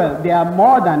very well. They are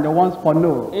more than the ones for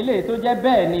no. eléyìí tó jẹ́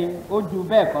bẹ́ẹ̀ ni ó ju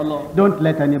bẹ́ẹ̀ kọ́ lọ. Don't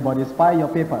let anybody spy your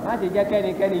paper. má ṣe jẹ́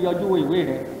kẹ́nikẹ́ni yọjú wo ìwé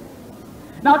rẹ̀.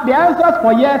 Now, the answers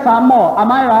for yes are more.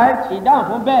 Am I right? ìdáhùn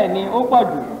fún bẹ́ẹ̀ ni ó pọ̀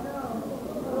jù.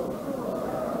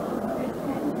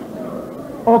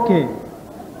 Okay.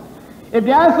 If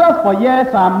the answers for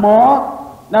yes are more,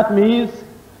 that means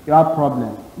you have problem.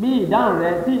 bí ìdáhùn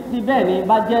rẹ̀ tí bẹ́ẹ̀ ni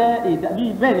bá jẹ́ bí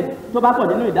bẹ́ẹ̀ ni tó bá pọ̀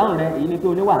nínú ìdáhùn rẹ̀ èyí ni pé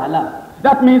o ní wàhálà.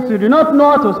 That means you do not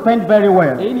know how to spend very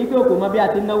well. èyí ni pé o kò mọ bí a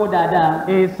ti náwó dáadáa.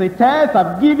 It's a test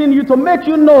I've given you to make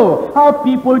you know how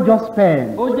people just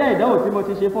spend. ó jẹ́ ìdánwò tí mo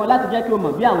ti ṣe fún ọ láti jẹ́ kí o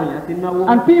mọ̀ bí àwọn èèyàn ti náwó.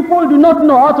 And people do not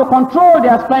know how to control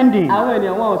their spending. àwọn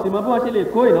ènìyàn wọn ò sì mọ bí wọ́n ṣe lè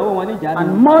kó ìnáwó wọn ní ìjánu. And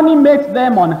money makes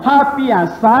them unhappy and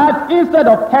sad instead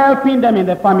of helping them in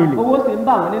the family. owó sì ń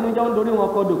bà wọ́n nínú jẹ́ ń dorí wọn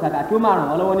kodò kàkà kí ó máa ràn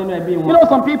wọ́n lọ́wọ́ nínú ẹbí wọn. You know,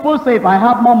 some people say if I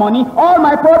have more money, all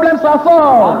my problems are àwọn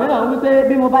solved. mìíràn wípé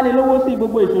bí mo bá lè lówó sí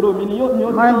gbogbo ìṣòro mi ni yóò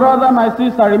My brother, my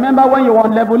sister, remember when you were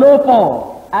on level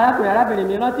 04? arákùnrin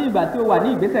mi rántí ìgbà tí ó wà ní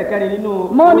ìgbésẹ̀ kẹrin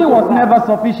nínú. Money was never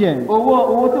sufficient.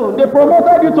 owó tó ń. They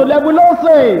promoted you to level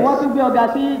 06. wọ́n tún gbé ọ̀gá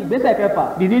sí ìgbésẹ̀ kẹfà.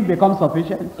 Did it become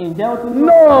sufficient? ǹjẹ́ ó tún.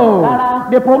 No. Rárá.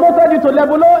 They promoted you to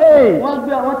level 08.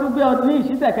 wọ́n tún gbé ọ ní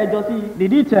ìṣísẹ̀ kẹjọ sí.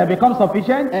 Did it become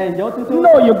sufficient? ǹjẹ́ ó tún tó.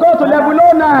 No, you go to level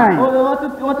 09.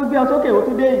 wọ́n tún gbé ọ sókè ó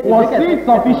tún dé Was it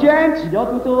sufficient? ǹjẹ́ ó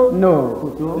tún tó. No.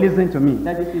 Listen to me.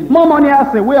 More money has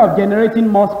a way of generating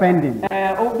more spending.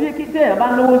 bí kí téèyàn bá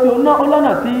ń lówó sí ó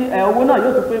lọ́nà tí owó náà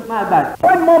yóò tún pé máa gbà.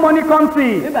 When more money comes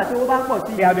in, nígbà tí owó bá ń pọ̀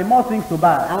sí. there will be more things to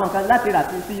buy. àwọn kan láti rà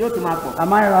sí yóò tún máa pọ̀.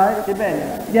 Am I right? ṣé bẹ́ẹ̀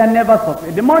ni. They are never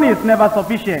sufficient. The money is never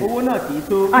sufficient. owó náà kì í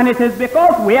tó. And it is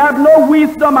because we have no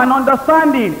wisdom and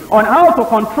understanding on how to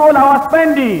control our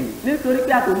spending. nítorí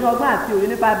pé a kò ní ọgbọ́n àti òye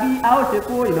nípa bí a ó ṣe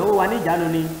kó ìnáwó wa ní ìjánu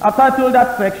ni. I've titled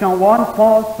that section 1,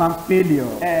 Faults and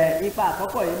Failure. ipa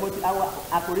àkọ́kọ́ yìí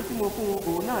àkòrí tí mo fún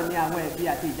òun náà ní àwọn ẹ̀bi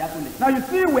àti ìjákulẹ̀. Now you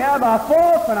see, we have our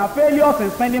faults and our failures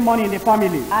in spending money in the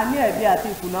family. a ní ẹ̀bi àti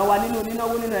ìkùnà wa nínú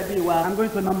nínáwó nínú ẹbí wa. I'm going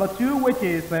to number 2, which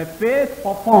is faith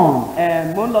for fun.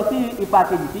 mo ń lọ sí ipa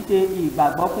kejì tí ṣe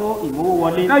ìgbàgbọ́ fún ìmówó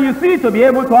wọlé. Now you see, to be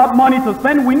able to have money to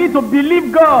spend, we need to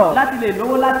believe God. láti lè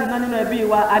lówó láti ná nínú ẹbí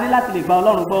wa a ní láti lè gba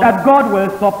Ọlọ́run gbọ́. That God will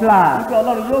supply. wípé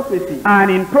Ọlọ́run yóò pèsè. And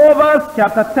in Proverbs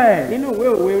chapter 10, nínú ìwé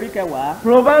òwe orí kẹwàá.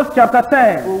 Proverbs chapter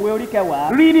 10, òwe orí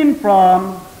kẹwàá. reading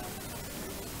from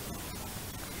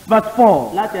verse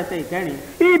 4. láti ẹsẹ̀ ìkẹrin.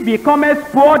 He becometh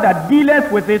poor that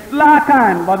dealeth with his slack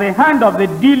hand, but the hand of the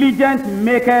diligent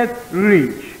maketh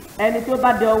rich. ẹni tí ó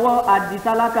bá dẹ ọwọ́ adi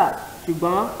tálákà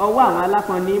ṣùgbọ́n ọwọ́ àwọn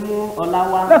alápọn ní mú ọlá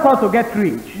wá. That's how to get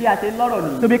rich. bí a ṣe ń lọ́rọ̀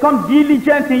nìyí. To become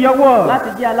diligent in your work. láti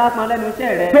jẹ́ alápọn lẹ́nu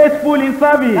iṣẹ́ rẹ. Faithful in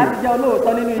service. láti jẹ́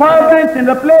olóòótọ́ nínú iṣẹ́ rẹ. Fervent in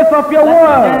the place of your láti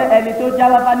work. jẹ́ ẹni tó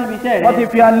jáwáfá níbi iṣẹ́ rẹ. But if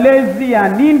you are lazy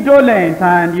and indolent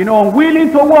and, unwilling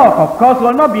to work, of course, you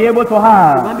will not be able to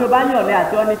have. ṣùgbọ́n bí o bá ní ọ̀lẹ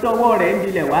àti ọni tí ọwọ́ rẹ̀ ń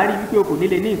dilẹ̀ wá rí wípé o kò ní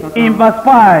lè ní nǹkan kan. In verse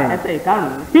 5. ẹsẹ̀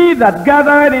ìkarùn-ún. He that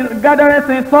gathereth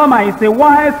in summer is a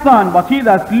wise son, but he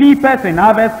that sleepeth in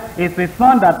harvest is a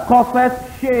son that causeth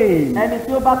shame. ẹni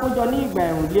tí ó bá kójọ ní ìgbà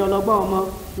ẹ̀rùn lé ọlọ́gbọ́n ọmọ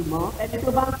ṣùgbọ́n ẹni tí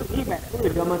ó bá ń sùn ní ìgbà ìkórè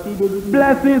lé ọmọ tí dójú sí.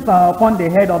 Blessings are upon the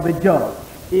head of the just,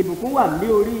 ìbùkún wà lé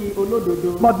orí olódodo.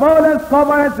 but violence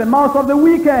covereth the mouth of the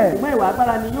wicked. ṣùgbọ́n ìwà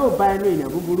agbára ni yóò bá ẹnu èèyàn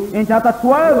búburú. In chapter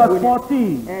 12, verse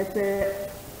 14.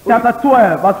 Chapter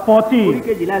 12, verse 14. orí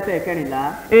kejìlá ẹsẹ̀ kẹrìnlá.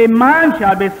 A man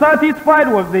shall be satisfied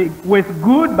with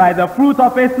good by the fruit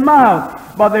of his mouth,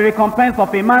 but the recompense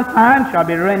of a man's hand shall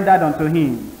be rendered unto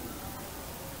him.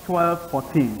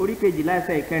 12:14. orí kejìlá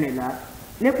ẹsẹ̀ kẹrìnlá.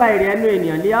 nípa èrè ẹnu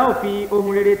ènìyàn lè a ó fi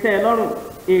ohun rere tẹ́ ẹ lọ́rùn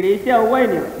èrè iṣẹ́ ọwọ́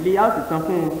ènìyàn lè a ó sì san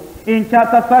fún un. In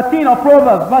chapter 13 of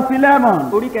Proverbs, verse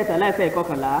 11. orí kẹtàlá ẹsẹ̀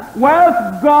kọkànlá. Wealth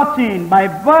gotten by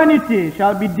vanity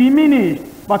shall be diminished,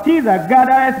 but he that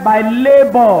gathereth by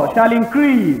labor shall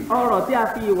increase. ọrọ̀ tí a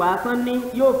fi ìwà asán ní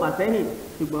yóò fà sẹ́yìn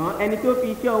ṣùgbọ́n ẹni tó fi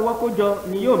iṣẹ́ ọwọ́ kó jọ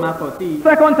ni yóò máa pọ̀ sí i.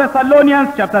 2 Thessalonians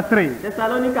chapter 3.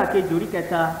 Tẹsalóníkà kejì orí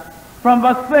kẹta From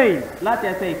verse 8. láti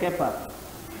ẹsẹ̀ ìkẹfà.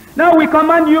 Now we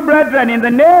command you, brethren, in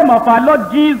the name of our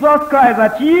Lord Jesus Christ,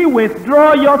 that ye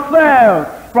withdraw yourselves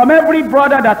from every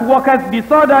brother that walketh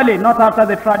disorderly, not after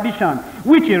the tradition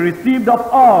which he received of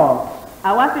us.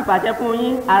 àwa sì pàṣẹ fún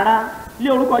yín ará lé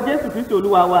orúkọ Jésù Kristi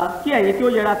Olúwa wa kí ẹ̀yin kí ó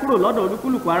yẹra kúrò lọ́dọ̀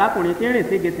olúkúlùkù arákùnrin tí ń rìn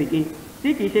ségesège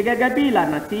tí kìí ṣe gẹ́gẹ́ bí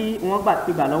ìlànà tí wọ́n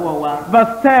ti gbà lọ́wọ́ wa.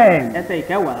 Verse 10. ẹsẹ̀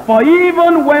ìkẹwàá. For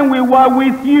even when we were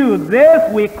with you, this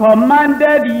we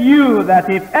commanded you, that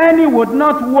if any would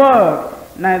not work,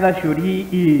 neither should he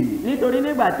eat. nítorí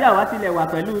nígbà tí àwa tilẹ̀ wà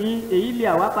pẹ̀lú yín èyí lé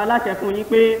àwa pa láṣẹ fún yín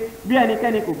pé bí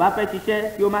ẹnikẹ́ni kò bá fẹ́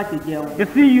ṣiṣẹ́ kí ó má ṣe jẹun. You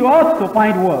see, you ought to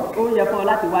find work ó yẹ fún ọ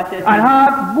láti wáṣẹ́ and sí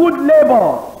have good labor.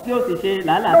 tí ó sì ṣe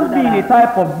làálàá tó Don't be in a dára.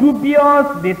 type of dubious,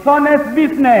 dishonest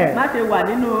business. Má ṣe wà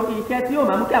nínú iṣẹ́ tí yóò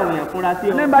máa mú kí àwọn èèyàn fúnra sí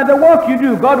ọ. Then by the work you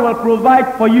do, God will provide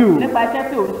for you. Nípa iṣẹ́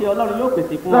tí ò ń ṣe Ọlọ́run yóò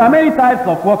pèsè fún There ọ. are many types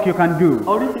of work you can do.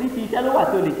 Oríṣiríṣi iṣẹ́ ló wà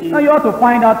tí o lè ṣe. Now you ought to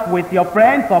find out with your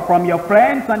friends or from your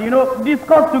friends and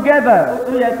discuss together.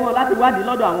 Ó yẹ fún ọ láti wádìí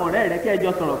lọ́dọ̀ àwọn ọ̀rẹ́ rẹ kí ẹ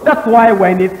jọ sọ̀rọ̀. That's why we're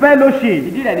in a fellowship.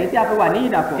 Ìdí rẹ̀ ní tí a fi wà ní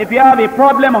ìdàpọ̀. If you have a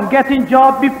problem on getting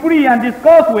job, be free and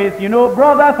discuss with,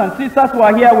 brothers and sisters who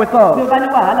are here with Tí o us. bá ní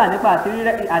wàhálà nípa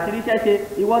àtiríṣẹ́ ṣe,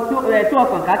 ìwọ tí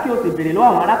ọkàn ká kí o sì béèrè lọ́wọ́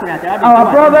àwọn arákùnrin àti arábìnrin.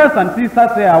 Our brothers and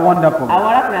sisters here are wonderful. Àwọn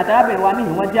arákùnrin àti arábìnrin wa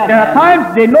níhìn wọ́n jẹ́ There are times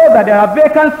they know that there are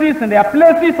vacancies in their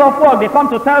places of work. They come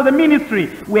to tell the ministry.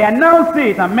 We announce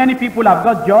it and many people have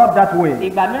got jobs that way.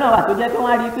 Ìgbà mìíràn wà tó jẹ́ pé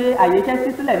wọ́n á rí i pé àyè iṣẹ́ sí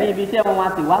sílẹ̀ ní ibi iṣẹ́ wọn wá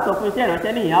sì wá sọ fún iṣẹ́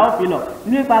ìránṣẹ́ ní ìyá òfin lọ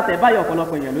nípasẹ̀ báyọ̀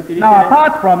ọ̀pọ̀lọpọ̀ èèyàn ló ti rí Now, sílẹ̀.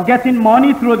 apart from getting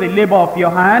money through the labor of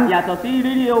your hand, Yàtọ̀ sí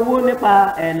rírí owó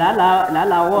nípa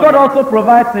làálàá ọwọ́ God rẹ̀. also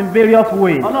provides in various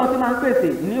ways. Ọlọ́run ti máa ń pèsè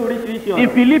ní oríṣiríṣi In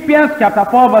ọ̀nà. Philippians chapter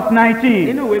 4 verse 19,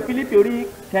 Nínú ìwé Fílípì orí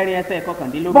kẹrin ẹsẹ̀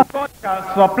kọkàndínlógún. but God shall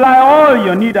supply all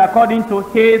your need according to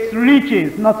his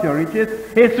riches, not your riches,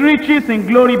 his riches in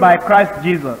glory by Christ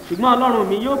Jesus. Ṣùgbọ́n Ọlọ́run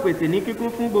mi yóò pèsè ní kíkún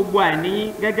fún gbogbo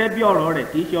àìní gẹ́gẹ́ bí ọ̀rọ̀ rẹ̀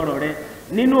kì í ṣe ọ̀rọ̀ rẹ̀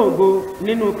nínú ògo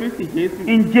nínú Kristi Jésù.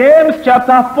 In James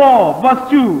chapter 4 verse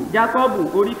 2, Jákọ́bù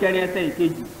orí kẹrin ẹsẹ̀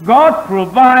ìkejì. God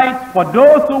provides for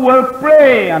those who will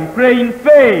pray and pray in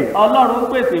faith. Ọlọ́run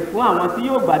pèsè fún àwọn tí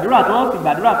yóò gbàdúrà tí wọ́n sì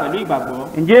gbàdúrà pẹ̀lú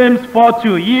ìgbàgbọ́. In James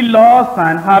 4:2, ye lost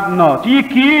and have not, ye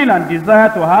kill and desire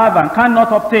to have and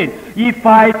cannot obtain, ye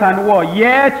fight and war,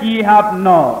 yet ye have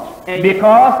not,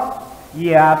 because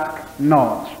ye ask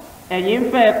not. Ẹ̀yin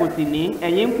ń fẹ́ ẹ kò sì ní,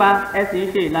 ẹ̀yin ń pa ẹ sì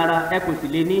ń ṣe ìlara ẹ kò sì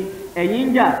lè ní, ẹ̀yin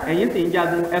ń jà ẹ̀yin sì ń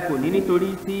jagun ẹ kò ní nítorí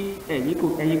tí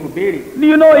ẹ̀yin kò béèrè.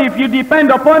 If you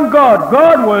depend upon God,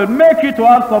 God will make you to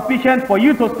have sufficient for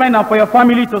you to spend and for your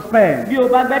family to spend. Bí o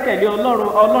bá gbẹ́kẹ̀lé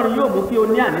Ọlọ́run yóò mú kí o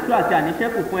ní ànító àti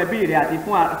àníṣẹ́kù fún ẹbí rẹ àti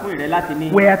fún ìrẹ láti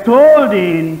ní. We are told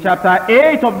in chapter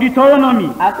 8 of Deuteronomy,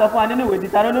 A sọ fún wa nínú ìwé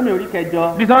Deuteronomy orí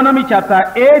kẹjọ. Deuteronomy chapter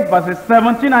 8 verses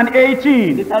 17 and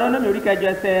 18. Deuteronomy orí kẹjọ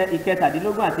ẹsẹ̀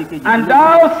ìkẹtàdínlógún àti ìkejì. And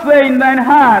thou say in thine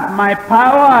heart, my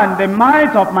power and the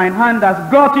might of mine hand has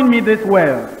gotten me this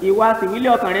wealth. Ìwà sì wílé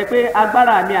ọkàn rẹ pé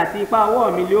agbára mi àti ipá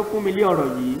ọwọ́ mi ló fún mi lé ọ̀rọ̀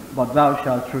yìí. But thou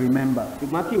shalt remember.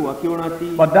 Ṣùgbọ́n kí ìwọ kí ó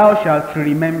rántí. But thou shalt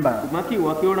remember. Ṣùgbọ́n kí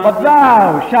ìwọ kí ó rántí. But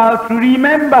thou shalt Ṣùgbọ́n kí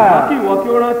remember ìwọ kí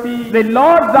ó rántí. the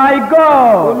Lord thy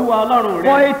God. Olúwa Ọlọ́run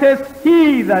For rẹ. it is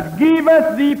he that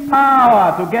giveth thee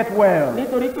power to get wealth,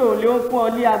 Nítorí pé òun lé ó fún ọ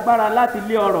lé agbára láti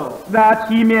lé ọrọ̀. that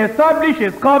he may establish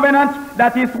his covenant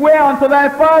that is sware unto thy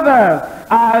fathers,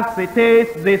 as it is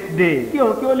this day. Kí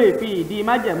òun kí ó lè fi ìdí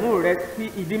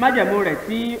májẹ̀mú rẹ̀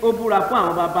tí ó búra fún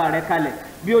àwọn bàbá rẹ̀ kalẹ̀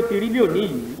bí ó ti rí bí òní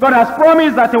yìí. God has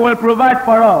promised that he will provide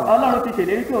for us. Ọlọ́run ti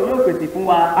ṣèlérí pé òun yóò pèsè fún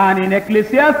wa. And in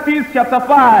Ecclesiastes chapter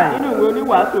 5, Nínú ìwé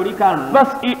oníwàásù orí karùn-ún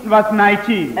verse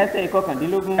 19. ẹsẹ̀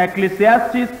ìkọkàndínlógún.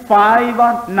 Ecclesiastes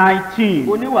 5:19.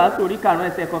 Oníwàásù orí karùn-ún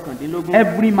ẹsẹ̀ ìkọkàndínlógún.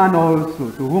 Every man also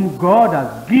to whom God has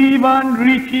given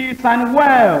riches and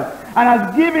wealth, and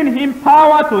has given him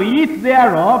power to eat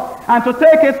thereof, and to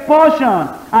take his portion,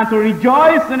 and to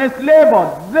rejoice in his labor,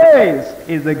 this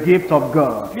is the gift of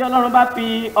God. Bí Ọlọ́run bá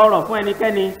fi ọrọ̀ fún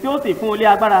ẹnikẹ́ni tí ó sì fún un lé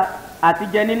agbára àti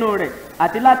jẹ nínú rẹ̀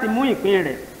àti láti mú ìpín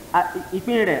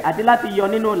rẹ̀ àti láti yọ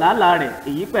nínú làálàá rẹ̀,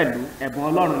 èyí pẹ̀lú ẹ̀bùn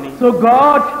Ọlọ́run ni. So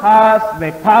God has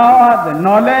the power, the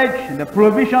knowledge, the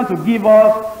provision to give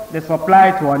us the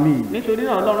supply to our needs. Nítorí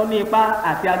náà Ọlọ́run ní ipá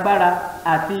àti agbára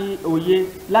àti òye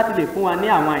láti lè fún wa ní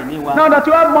àwọn àìní wa. Now that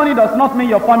you have money does not mean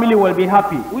your family will be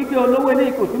happy. Wípé olówó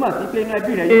ní kò túmọ̀ sí pé inú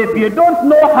ẹbí rẹ̀ If you don't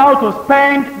know how to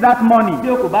spend that money, bí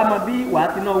o kò bá mọ bí wàá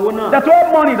ti ná owó náà. that you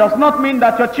have money does not mean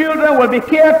that your children will be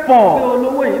cared Pé for.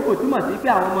 olówó yìí kò túmọ̀ sí pé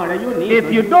àwọn ọmọ rẹ̀ yóò ní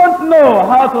If you ìtọ́jú. don't know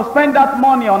how to spend that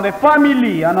money on the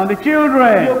family and on the Bí o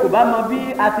children, kò bá mọ bí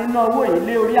a ti ná owó yìí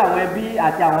lé orí àwọn ẹbí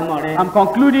àti àwọn ọmọ rẹ̀. I'm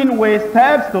concluding with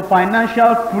steps to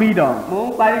financial freedom. Mo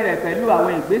ń parí rẹ̀ pẹ̀lú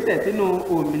àwọn ìgbésẹ̀ sínú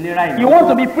òmìnira ìnáwó. You want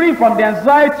to be free from the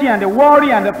anxiety and the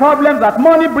worry and the problems that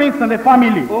money brings in the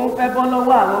family. Ó ń fẹ́ bọ́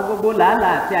lọ́wọ́ àwọn gbogbo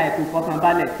làálàá àti àìkú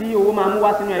fọkànbalẹ̀ tí owó máa mú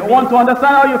wá sínú You ẹbí. want to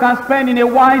understand how you can spend in a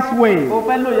wise way. Ó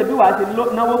fẹ́ lóye bí wàá ti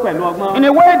náwó pẹ̀lú ọgbọ́n. In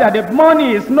a way that the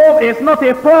money is not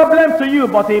a problem to you,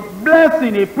 but a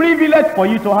blessing, a privilege for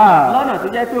you to have. Lọ́nà tó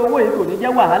jẹ́ pé owó yìí kò ní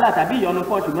jẹ́ wàhálà tàbí ìyọnu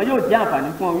fún ọ, ṣùgbọ́n yóò jẹ́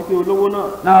àǹfààní fún ọ wípé olówó náà.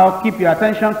 Now keep your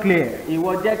attention clear.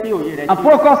 Ìwọ jẹ́ kí òye rẹ̀ And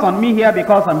focus on me here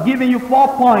because I'm giving you 4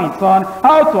 points on on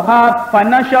how to have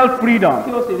financial freedom.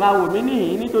 Kí o sì máa wò mí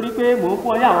nìyí nítorí pé mò ń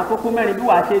fún ọ ní àwọn kókó mẹ́rin bí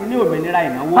wàá ṣe ní òmìnira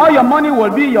ìnáwó. How your money will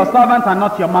be your servant and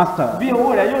not your master. Bí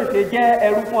owó rẹ yóò ṣe jẹ́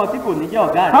ẹrú fún ọ tí kò ní jẹ́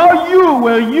ọ̀gá rẹ. How you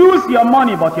will use your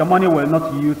money but your money will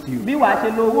not use you. Bí wàá ṣe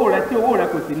lo owó rẹ tí owó rẹ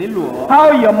kò sì nílò ọ́.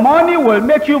 How your money will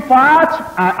make you fat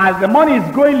as the money is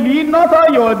growing lean, not how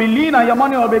you will be lean and your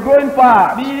money will be growing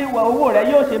fat. Bí owó rẹ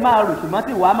yóò ṣe máa rù ṣùgbọ́n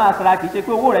tí wàá máa sanra kì í ṣe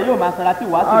pé owó rẹ yóò máa sanra tí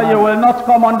wàá sì How máa you will not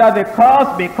come under the curse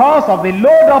because of the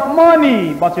load of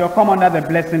money, but you'll come under the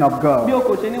blessing of bí God. o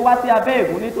kò ṣe ní wá sí abẹ́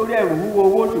ìbùkún nítorí ẹrù wúwo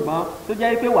owó ṣùgbọ́n tó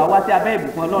jẹ́ pé wàá wá sí abẹ́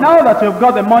ìbùkún Ọlọ́run. Now that you've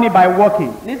got the money by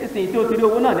working, Nísinsìnyí tí o ti rí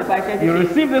owó náà nípa iṣẹ́ you ṣíṣe,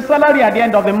 receive the salary at the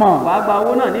end of the month, wàá gba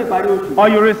owó náà ní ìparí oṣù. or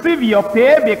you receive your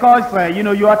pay because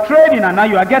you are trading and now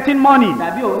you are getting money.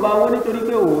 Tàbí òun gba owó nítorí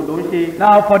pé òwò ló ń ṣe.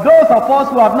 Now, for those of us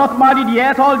who have not married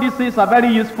yet, all these things are very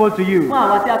useful to you. Fún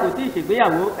àwọn tí a kò tí ì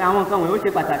ṣègbéyàwó, àwọn nǹkan wọ̀nyí ó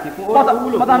ṣe pàtàkì fún ó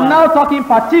wúlò But fún I'm wa. now talking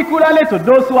particularly to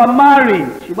those who are married.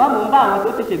 Ṣùgbọ́n mò ń bá àwọn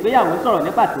tó ti ṣègbéyàwó sọ̀rọ̀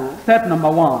ní pàtó. Step number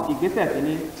 1. Ìgbésẹ̀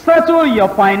kìíní. Settle your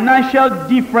financial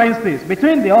differences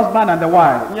between the husband and the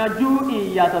wife. Yanjú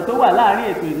ìyàtọ̀ tó wà láàárín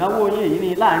ètò ìnáwó yín èyí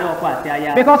ni láàárín ọkọ àti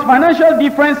aya. Because financial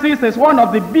differences is one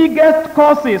of the biggest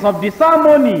causes of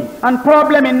disharmony and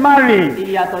problem in marriage.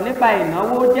 Ìyàtọ̀ nípa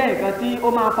ìnáwó jẹ́ nǹkan tí ó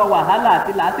máa ń fa wàhálà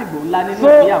àti làásìgbò ńlá nínú So,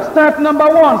 ìgbéyàwó. step number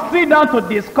 1, sit down to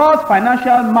discuss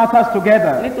financial matters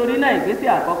together. Nítorí náà ìgbésẹ̀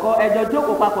àkọ́kọ́ ẹ jọ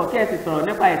jókòó papọ̀ kí ẹ sì sọ̀rọ̀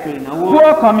nípa ètò ìnáwó.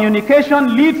 Poor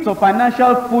communication leads to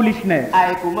financial foolishness.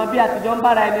 Àìkò mọ bí àtijọ́ ń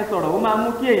bára ẹni sọ̀rọ̀ ó máa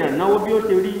mú kí èèyàn náwó bí ó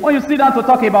ṣe rí. When you sit down to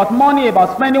talk about money, about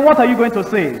spending, what are you going to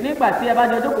say? Nígbà tí ẹ bá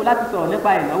jọ jókòó láti sọ̀rọ̀ nípa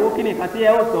ìnáwó kí ni nǹkan tí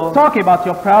ẹ ó sọ. Talk about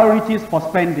your priorities for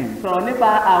spending. Sọ̀rọ̀ nípa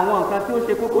àwọn nǹkan tí ó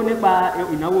ṣe kókó nípa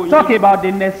ìnáwó yín. Talk about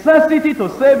the necessity to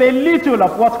save a little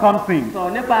of what comes in.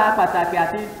 Sọ̀rọ̀ nípa pàtàkì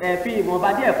àti fi ìwọ̀nba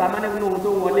díẹ̀ pamọ́ nínú ohun tó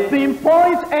wọlé.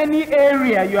 Pinpoint any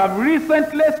area you have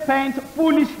recently spent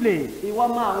foolishly. Ìwọ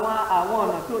mọ àwọn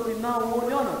ọ̀nà tí o ti ná owó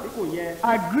ní ọ̀nà tí kò yẹ.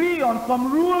 Agree on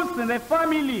some rules in the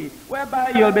family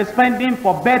whereby you'll be spending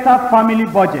for better family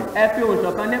budget. Ẹ fi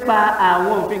òṣọ̀kan nípa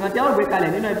àwọn òfin kan tí a ó gbé kalẹ̀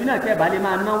nínú ẹbí náà kí ẹ bá lè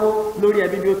máa náwó lórí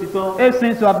ẹbí bí ó ti tọ́. If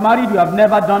since you have married you have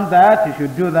never done that, you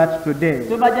should do that today.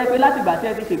 Tó bá jẹ́ pé láti ìgbà tí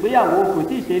ẹ ti ṣègbéyàwó kò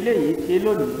tí ì ṣe eléyìí ṣe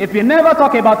lónìí. If you never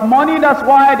talk about money, that's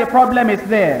why the problem is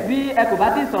there. Bí ẹ kò bá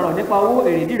ti sọ̀rọ̀ nípa owó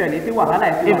èrèdí rẹ̀ ní tí wàhálà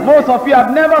ẹ̀ sí If wàhálà. most of you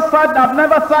have never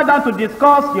sat down to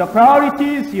discuss your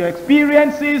priorities, your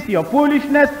experiences, your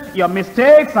foolishness, your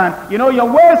mistakes, and your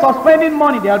ways of spending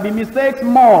money, there will be mistakes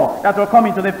more that will come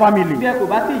into the Bí family. ẹ kò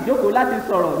bá ti jókòó láti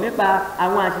sọ̀rọ̀ nípa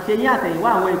àwọn àṣìṣe yín àtẹ̀yìnwá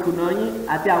àwọn ìkùnà yín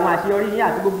àti àwọn àṣeyọrí yín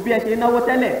àti gbogbo bí ẹ ṣe náwó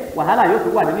tẹ́lẹ̀ wàhálà yóò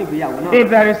tún wà nínú ìgbéyàwó náà. If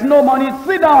there is no money,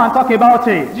 sit down and talk about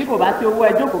it. Bí kò bá sí owó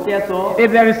ẹ jókòó kí ẹ sọ.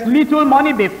 If there is little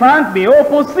money, be frank, be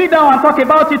open, sit down and talk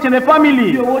about it in the Bí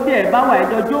family. owó díẹ̀ bá wà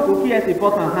ẹjọ́ jókòó kí ẹ sì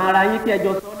fọkàn hàn ara yín kí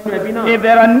ẹjọ́ sọ nínú ẹbí náà. If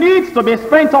there are needs to be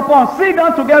spent upon, sit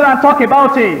down together and talk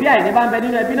about Bí it. àìní bá ń bẹ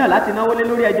nínú ẹbí náà láti náwó lé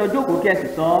lórí ẹjọ́ jókòó kí ẹ sì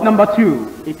sọ. Number 2,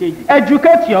 Èkejì.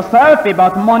 educate yourself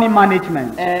about money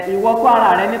management. Ìwọ kọ́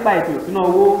ara rẹ nípa ètò ìṣúná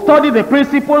owó. Study the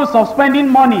principles of spending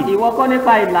money. Ìwọ kọ́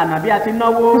nípa ìlànà bí a ti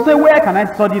náwó. You say, where can I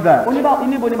study that?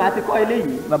 Níbo ni màá ti kọ́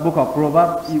eléyìí? The book of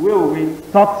Proverbs Ìwé òwe.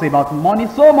 talks about money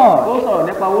so much. Ó sọ̀rọ̀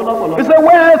nípa owó You lọ́pọ̀lọpọ̀. say,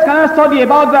 where else can I study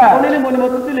about that? Níbo ni mo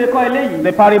tún sí lè kọ́ eléyìí?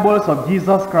 The parables of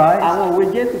Jesus Christ. Àwọn òwe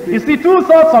Jésù You Kristi. see, two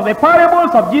sorts of the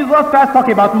parables of Jesus Christ talk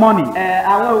about money.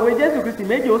 Àwọn òwe Jésù Kristi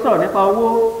méjì ó sọ̀rọ̀ nípa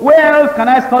owó. Where else can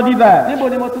I study that? Níbo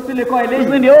ni mo tún sí lè kọ́ Because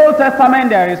eléyìí? in the Old Testament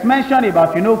there is mention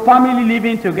about, family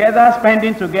living together,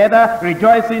 spending together,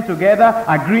 rejoicing together,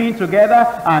 agreeing together,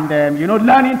 and,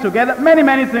 learning together. Many,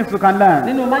 many things you can learn.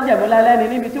 Nínú májẹ̀mú lálẹ́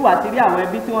ni níbi tí wàá ti rí àwọn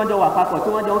ẹbí tí wọ́n jọ wà papọ̀, tí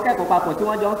wọ́n jọ ń kẹ́kọ̀ọ́ papọ̀, tí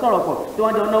wọ́n jọ ń sọ̀rọ̀ pọ̀, tí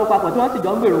wọ́n jọ ń náwó papọ̀, tí wọ́n sì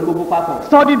jọ ń gbèrò gbogbo papọ̀.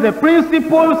 Study the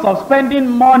principles of spending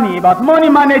money, about money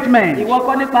management. Ìwọ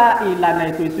kọ́ nípa ìlànà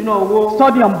ètò ìṣúná owó.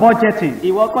 Study on budgeting.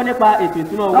 Ìwọ kọ́ nípa ètò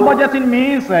ìṣúná Now, owó. budgeting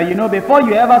means, before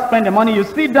you ever spend the money, you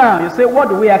sit down, you say, what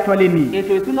do we actually need?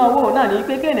 Ètò ìṣúná owó náà ní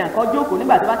pé kéèyàn kan jókòó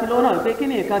nígbà tí wọ́n ti lówó náà pé kí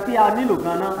ni nǹkan tí a nílò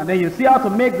gan-an. And then you see how to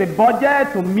make the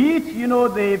budget to meet,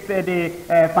 the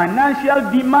financial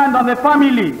demand on the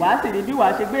family. Wàá sì rí bí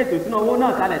wàá ṣe gbé ètò ìṣúná owó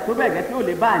náà kalẹ̀ tó bẹ́ẹ̀ gẹ́ tí ò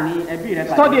lè bá ní ẹbí rẹ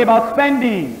pàdé. Study about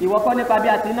spending. Ìwọ kọ́ nípa bí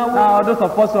a ti náwó. Now, those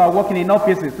of us who are working in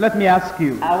offices, let me ask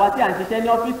you. Àwa tí à ń ṣiṣẹ́ ní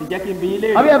ọ́fíìsì jẹ́ kí n bi yín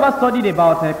léèrè. Have you ever studied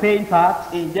about paying tax?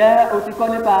 Ǹjẹ́ o ti kọ́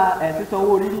nípa sísan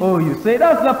owó orí? Oh, you say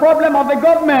that's the problem of the Wọ́n ní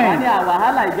government.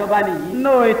 wàhálà ìjọba nìyí.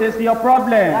 No, it is your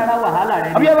problem. Rárá wàhálà rẹ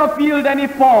Have ni. you ever filled any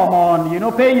form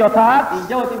on, paying your tax?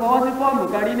 Ǹjẹ́ o ti fọwọ́ sí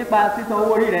fọ́ọ̀mù kan rí nípa sísan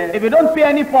owó orí rẹ? If you don't pay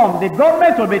any form, the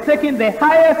government will be taking the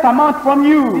highest amount from Bí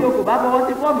o you. kò bá fọwọ́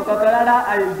sí fọ́ọ̀mù kankan rárá,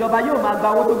 ìjọba yóò máa gba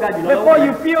owó tó ga jùlọ Before lọ́wọ́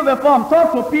you rẹ. fill the form,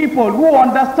 talk to people who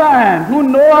understand, who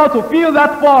know how to fill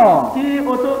that form. Kí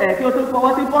o tó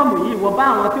fọwọ́ sí fọ́ọ̀mù yìí, wọ́n bá bá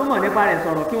àwọn tí ó mọ̀ nípa rẹ̀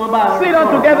sọ̀rọ̀ kí wọ́n bá ọ Sit down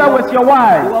together with your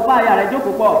wife ìwọ bá aya rẹ̀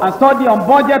jókòó pọ̀. and study on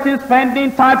budgeting, spending,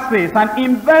 taxes, and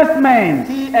investments.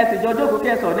 tí ẹ sì jọ jókòó kí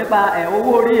ẹ sọ̀rọ̀ nípa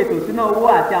owó orí ètò ìṣúná owó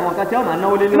àti àwọn nǹkan tí ó máa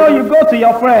náwó lé You know, lórí. you go to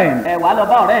your friend wà á lọ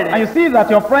bá ọ̀rẹ́ and rẹ̀. you see that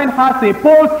your friend has a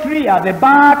poultry at the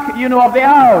back, of the wà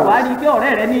á house. rí i pé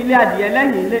ọ̀rẹ́ rẹ̀ ní ilé adìyẹ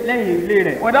lẹ́yìn ilé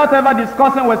rẹ̀. Without ever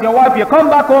discussing with your wife, you come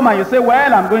back home and you say,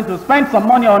 well, I'm going to spend some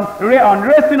money on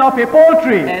raising up a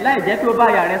poultry. láì jẹ́ pé ó bá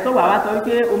aya rẹ̀ sọ̀rọ̀ àwa sọ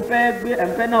wípé òun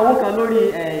fẹ́ ná owó kan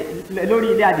lórí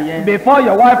ilé adìyẹ. Before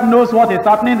your wife knows what is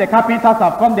happening, the carpenters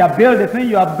have come, they have built the thing,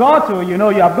 you have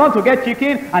gone to get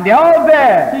chicken, and they are all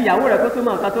there. tí ìyàwó rẹ̀ kó tó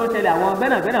mọ nǹkan tó ń ṣẹlẹ̀ àwọn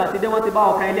gbẹ́nàgbẹ́nà ti dé wọ́n ti bá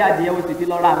ọkàn ilé adìyẹ ó sì ti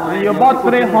lọ ra àwọn And you bought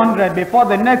 300, before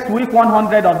the next week,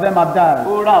 100 of them have died.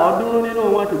 ó ra 300 nínú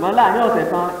wọn ṣùgbọ́n láàrin ọ̀sẹ̀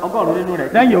kan 100 nínú rẹ̀.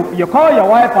 Then you call your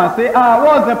wife and say,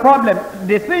 what's the problem?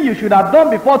 The thing you should have done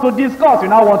before to discuss, you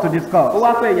now want to discuss. ó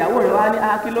wá pé ìyàwó rẹ̀ wá ní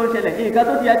kí ló ń ṣẹlẹ̀ nǹkan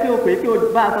tó ti yẹ kí o pè é kí o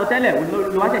bá a sọ tẹ́lẹ̀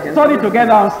ló wá ṣẹ̀ṣẹ̀ Study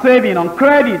together on saving, on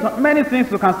credit, many things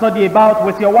you can study about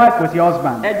with your wife, with your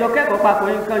husband. ẹjọ́ kẹ́kọ̀ọ́ papọ̀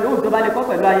nǹkan yóò tó bá lè kọ́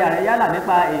pẹ̀lú aya rẹ̀ yálà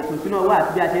nípa ètò ìṣúná owó àti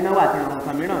bí a ṣe náwó àti àwọn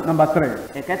nǹkan mìíràn. Number 3,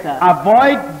 ẹ̀kẹta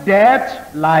avoid debt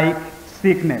like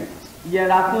sickness.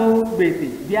 yẹra fún gbèsè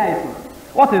bí àìsàn.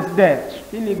 What is debt?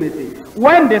 kí ni gbèsè?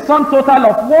 When the sum total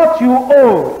of what you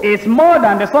owe is more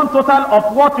than the sum total of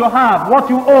what you have, what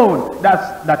you own,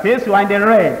 that is, you are in the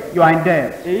red, you are in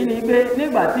debt. èyí ni pé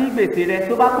nígbà tí gbèsè rẹ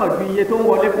tó bá pọ̀ ju iye tó ń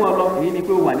wọlé fún ọ lọ èyí ni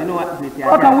pé o wà nínú gbèsè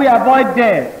How can we avoid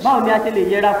debt? báwo ni a ṣe lè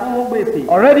yẹra fún gbèsè?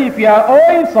 Already, if you are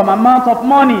owing some amount of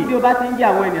money, tí o bá ti ń jẹ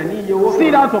àwọn èèyàn ní iye owó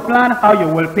sit down to plan how you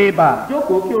will pay back.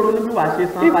 jókòó kí o ronú bí wàá ṣe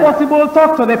san If padà. possible,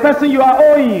 talk to the person you are tí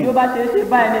o owing. bá ṣe é ṣe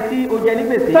bá ẹni tí o jẹ ní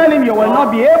gbèsè. Tell him you will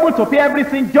not be able to pay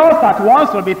everything just at once,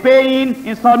 you'll be paying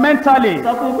installmentally.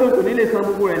 sọ fún pé o kò ní lè san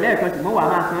gbogbo rẹ̀ lẹ́ẹ̀kan ṣùgbọ́n wàá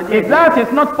máa san díẹ̀. If that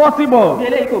is not possible, bí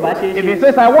eléyìí kò bá ṣe é if ṣe. he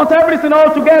says, I want everything all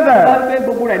bá together, pé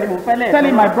gbogbo rẹ̀ ni mo fẹ́ lẹ́ẹ̀kan. tell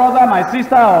him, my brother, my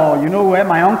sister, or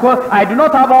my uncle, I do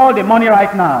not have all the money right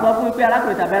sọ now. fún pé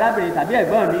arákùnrin tàbí arábìnrin tàbí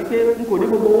ẹ̀gbọ́n mi pé n kò ní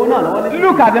gbogbo owó náà lọ́wọ́ lẹ́sìn.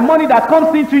 Look at the money that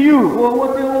comes into you. wo owó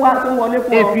tí ń wá tó ń wọlé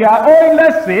fún ọ. If you are owing,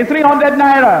 let's say, 300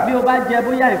 naira, bí o bá jẹ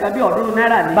bóyá nǹkan bí 300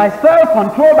 náírà ni. by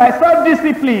self-control, by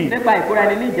self-discipline, nípa ìkóra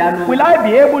ẹni ní ìjánu. will I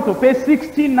be able to pay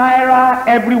 60 naira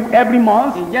every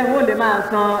month? ǹjẹ́ wo lè máa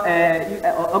san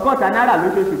 100 náírà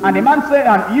lóṣooṣù? And the man said,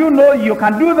 and you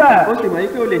can do ó that. sì mọ̀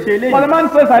pé o lè ṣe eléyìí. But the man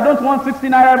says, I don't want 60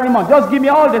 naira every month. Just give me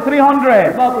all the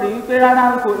 300. ọkùnrin wípé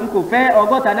rárá n kò fẹ́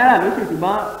 100 náírà lóṣù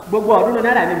ṣùgbọ́n gbogbo 300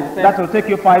 náírà ni mo fẹ́. That will take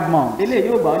you 5 months. eléyìí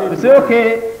yóò gbà ọ́ You lóṣù. say, okay,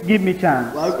 give me chance.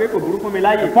 wàá wípé kò burú fún mi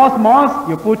láyè. First month,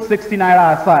 you put 60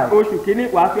 naira aside. oṣù kìíní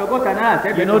wàá fi 100 náírà You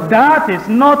sẹ́gbẹ̀ẹ́ know, kan. that is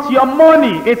not your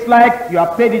money. It's like you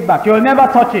have paid it back. You will never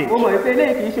touch it. ó mọ̀ pé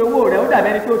eléyìí kì í ṣe owó rẹ̀ ó dàbí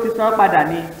ẹni tí ó ti san padà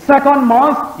ni. Second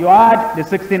month, you add the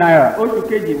 60 naira. oṣù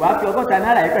kejì wàá fi 100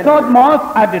 náírà yìí pẹ̀lú. Third month,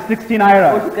 add the 60 naira.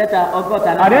 oṣù kẹta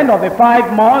 100 At the end náírà. of the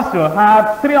 5 months, you have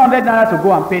 300 naira to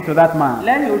go and pay to that man.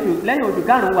 lẹ́yìn oṣù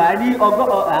karùn-ún wàá rí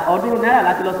 100 náírà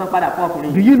láti lọ san padà fún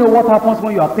ọkùnrin. Do you know what happens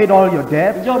when you have paid all your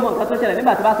debt? ǹjẹ́ o mọ̀ nǹkan tó ṣẹlẹ̀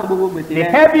nígbà tó bá san gbogbo gbèsè The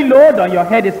rẹ̀? heavy load on your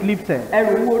head is lifted.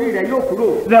 ẹrù owó orí rẹ̀ yóò kúrò.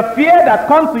 The fear that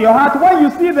comes to your heart when you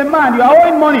see the man you are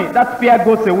owing money, that fear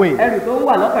goes away. ẹrù tó ń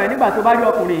wà lọ́kàn rẹ̀ nígbà tó bá rí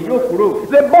ọkùnrin yóò kúrò.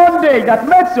 The bondage that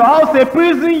makes your house a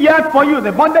prison yard for you,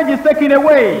 the bondage is taken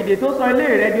away. ìdè tó sọ ilé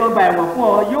rẹ̀ di ọgbà ẹ̀wọ̀n fún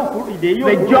ọ yóò kúrò. ìdè yóò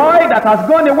The kúrò. joy that has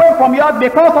gone away from your heart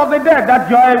because of the debt, that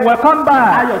joy will come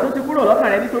back. ayọ̀ tó ti kúrò lọ́kàn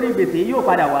rẹ̀ nítorí gbèsè yóò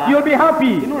padà wá. You'll be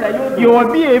happy. inú rẹ̀ yóò You dùn.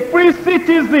 will be a free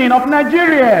citizen of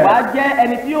Nigeria. wàá jẹ́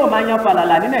ẹni tí yóò máa yan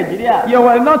fàlàlà ní nàìjíríà. You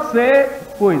will not say,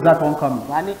 who is that one coming?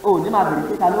 wàá ní o ní máa bèrè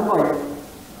pé ta ló ń bọ̀ yẹn.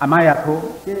 Am I at home?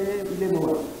 ṣé ilé mo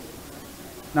wà?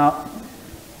 Now,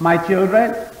 my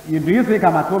children, do you think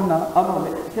I'm at home now? ọmọ mi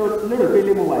ṣé o lérò pé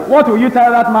ilé mo wà yìí? What will you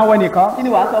tell that man when he comes? kí ni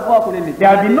wàá sọ fún ọkùnrin nìkan?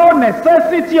 There will be no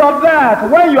necessity of that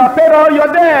when you have paid all your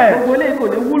debt. gbogbo eléyìí kò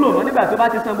ní wúlò mọ́ nígbà tó bá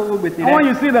ti san gbogbo gbèsè And when rẹ̀.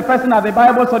 you see the person at the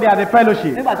Bible study at the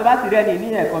fellowship, nígbà tó bá sì rí ẹni ní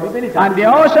ẹ̀kọ́ bíbélì and the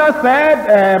usher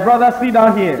said, brother, sit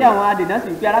down tí here. àwọn adènà sì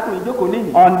fi arákùnrin jókòó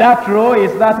níhìn. On that row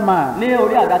is that man. ní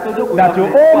orí àga tó jókòó That you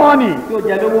lọ́kùnrin owe wà, money. tí ó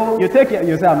jẹ lówó.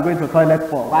 You say, I'm going to toilet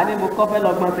for. wàá ní mo kọ́ fẹ́ lọ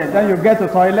gbọ́n tẹ̀lé. Then you get to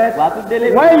toilet. wàá tún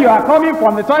délé. When you are coming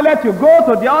from the toilet, you go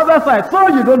to the other side so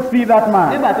you don't see that man.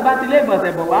 nígbà tó bá ti lé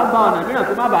ìgbọ̀nsẹ̀ bọ̀ wàá gba ọ̀nà mìíràn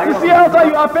tó má bàa rí You see, ọkùnrin. after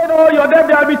you have paid all your debt,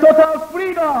 there will be total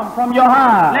freedom from your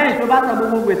heart. lẹ́yìn tó bá san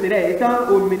gbogbo gbèsè rẹ̀ ìtàn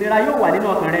òmìnira yóò wà nínú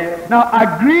ọkàn rẹ̀. Now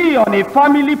agree on a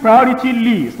family priority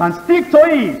list and stick to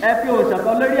it. ẹ fi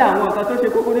òṣàkọ lórí àwọn nǹkan tó ṣe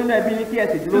kókó nínú ẹbí ní kí ẹ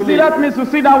sì dúró You see, that means to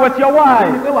sit down with your ní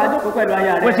wife, pé wàá jókòó pẹ̀lú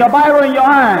aya rẹ̀. with your Bible in your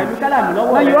pẹ̀lú hand. kálàmù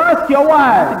lọ́wọ́ Then rẹ̀. you ask your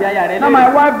wife, Láti bí aya rẹ̀ now léèrè. my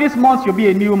wife, this month should be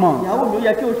a new month. ìyàwó mi ó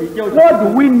yẹ kí oṣù jẹ́ oṣù. What do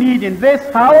we need in this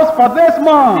house for this kí ni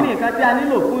month? nǹkan tí a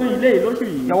nílò fún ilé yìí lóṣù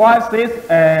yìí? Your wife says,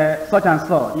 such and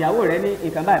such, ìyàwó rẹ ní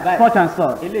nǹkan báyìí báyìí. such and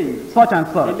such, eléyìí. such and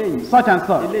such, Eléyìí. such and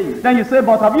such. Eléyìí. Then you say,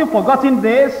 but have you forgotten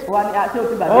this? wá ní aṣẹ́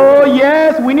òtún bàbá. Oh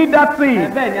yes, we need that thing.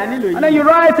 bẹ́ẹ̀ ni a nílò And then yìí. you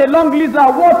write a long list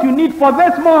of what you need for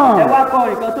this ẹ month. wá kọ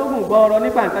nǹkan tó gùn gbọ́ọ̀rọ̀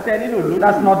nípa nǹkan tẹ́ nílò lóṣù.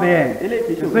 That's not the end. eléyìí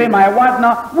kì í You ṣòro. say, my wife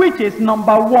now, which is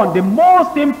number one, the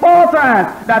most important,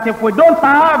 that if we don't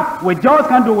have, we just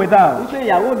can't do without. wípé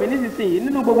ìyàwó mi nísinsìnyí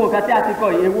nínú gbogbo nǹkan tí a ti kọ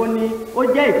yìí èwo ni ó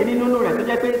jẹ́ ìkíní nínú rẹ̀ tó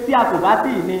jẹ́ pé tí a kò bá tì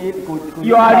ní kò ní.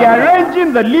 You are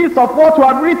rearranging the list of what you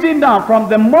have written down from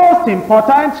the most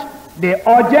important, the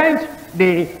urgent,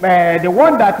 the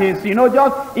one that is,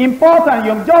 just important,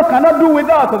 you just cannot do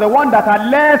without, to the one that are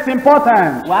less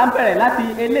important. wà á bẹ̀rẹ̀ láti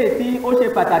eléyìí tí ó ṣe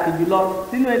pàtàkì jùlọ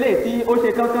sínú eléyìí tí ó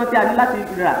ṣe kánkán tí a ní láti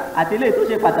rà àti eléyìí tó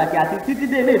ṣe pàtàkì àti títí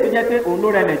dé eléyìí tó jẹ́ pé òun ló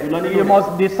rẹlẹ̀ jùlọ nínú You rẹ̀. must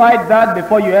decide that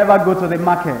before you ever go to the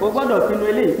market. o gbọ́dọ̀ pinnu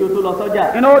eléyìí tí o tó lọ sọ́jà.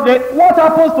 What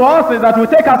happens to us is that we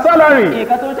take our salary,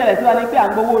 nǹkan tó ń ṣẹlẹ̀ sí wa ni pé à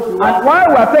ń gbowó oṣù wa. and while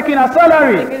we are taking our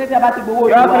salary, kékeré tí a bá ti gbowó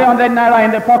you oṣù have wa 300 naira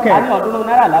in the a ní pocket,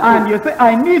 300 lápò. and you say,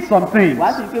 I need something. wà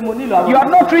á sì pé mo nílò àwọn You are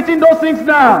not treating those things kò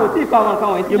now. tí ì kọ àwọn nǹkan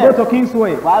wọ̀nyí You sílẹ̀. go to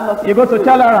Kingsway, wà á lọ sí you go to wà á lọ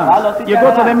Chalaram, sí you go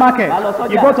to the Chalaram, market, wà á lọ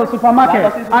sọ́jà, you go to supermarket, wà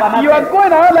á lọ sí and you are supermarket.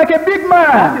 going around like a big wà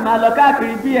á sì man. máa lọ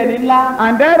káàkiri bí ẹni ńlá.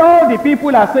 And then all the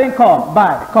people are saying, come,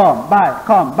 buy, come, buy,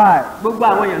 come, buy. gbogbo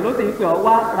àwọn èèyàn ló sì ń pè ọ́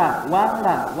wá rà wá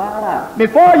rà wá rà.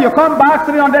 Before you come back,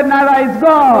 300 naira is tó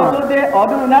gone. dé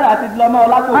 300 náírà ti lọ mọ́ ọ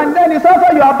lápò. And then it's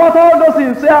after you have bought all those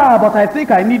things, say, but I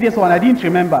think I need this one, I didn't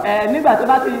remember. nígbà tó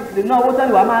bá ti ná owó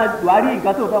sẹ́ni wàá máa wàá rí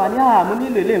nǹkan tó fẹ́ wà ní mo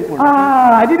nílò ilé nǹkan.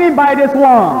 I didn't buy this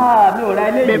one. mi ò ra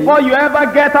ilé yìí. Before you ever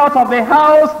get out of the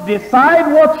house, decide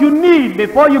what you need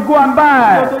before you go and kí o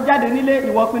buy. tó jáde nílé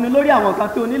ìwọ pinnu lórí àwọn nǹkan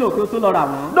tí o nílò kí o tó lọ rà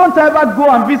wọ́n. Don't ever go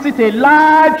and visit a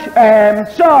large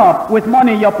shop with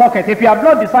money in your pocket if you have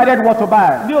not decided what to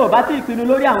buy. bí o bá ti pinnu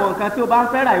lórí àwọn nǹkan tí o bá ń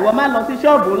fẹ́ rà ìwọ máa lọ sí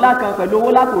ṣọ́ọ̀bù ńlá kan pẹ̀lú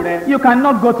owó lápò rẹ. You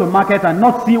cannot go to market and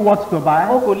not see what to buy.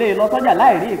 o kò lè lọ sọ́jà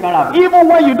láì rí nǹkan rà. Even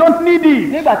when you don't need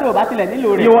it, nígbà tí o bá tilẹ̀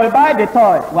nílò rẹ̀ you will buy the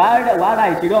toy. wàá ra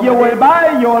ìṣeré You ọmọdé.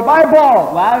 will buy ball.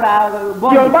 wàá ra You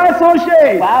will bọ́ọ̀lù. buy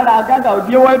sunshade. wàá ra gágà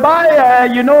ojú. You will buy,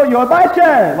 you will buy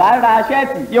chairs. wàá ra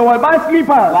ṣẹ́ẹ̀tì. You will buy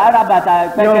slippers. wàá ra bàtà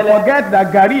You will pẹ́kẹ́lẹ́. forget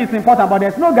that gari is important, but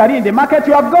there's no gari in the market,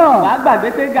 you have gone. wàá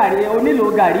gbàgbé pé o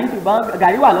nílò gàrí ṣùgbọ́n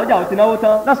gàrí wà lọ́jà ò ti náwó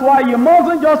tán. That's why you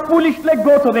mustn't just foolishly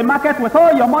go to the market with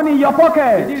all your money in your ìdí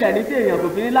pocket. rẹ̀ ní tí èèyàn kò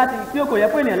fi ní láti tí ó kò yẹ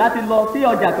fún ènìyàn láti lọ sí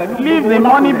ọjà pẹ̀lú Leave gbogbo the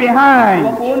owó money lápò rẹ̀. behind.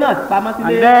 ìwọ fowó náà pamọ́ And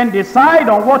sílé. then decide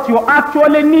on what you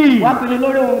actually need. wá pinnu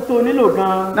lórí ohun tó nílò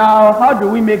gan-an. Now, how do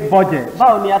we make budget?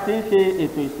 báwo ni a ti ń ṣe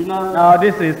ètò ìṣúná. Now,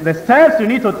 this is the steps you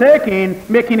need to take in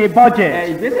making a budget.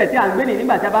 ìgbésẹ̀ tí a ń gbé ní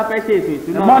nígbà tí a bá fẹ́ ṣe ètò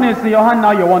ìṣúná. The money is in your hand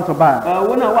now, you want to buy.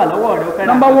 owó náà wà lọ́wọ́ rẹ̀ ó fẹ́ rà.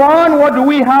 Number one, what do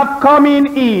we have coming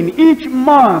in each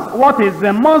month? What is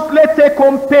the monthly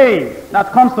take-home pay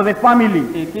that comes to the family?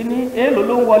 èkíní èèlò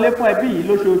ló ń wọlé fún ẹbí yìí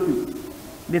lóṣooṣù.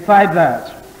 Decide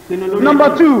that. pinnu lórí Number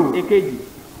èyí. two. èkejì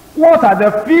What are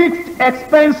the fixed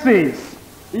expenses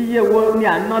iye wo ni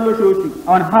à ń ná lóṣooṣù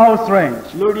on house rent,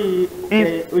 lórí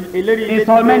eléré ilé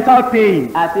installmental paying,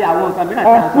 àti àwọn nǹkan mìíràn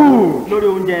or tí a ń food, sọ lórí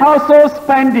oúnjẹ household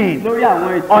spending, lórí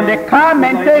àwọn ètò on the car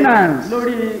maintenance,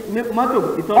 lórí mọ́tò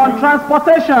on ìtọ́jú lórí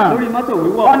transportation, mọ́tò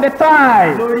wíwọ̀ on the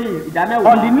tithe, lórí on the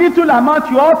ìdámẹ́wàá little amount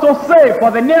you ought to save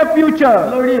for the near future.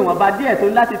 lórí ìwọ̀nba díẹ̀ tó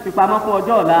láti fi pamọ́ fún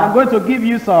ọjọ́ ọ̀la. I'm going to give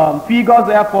you some figures,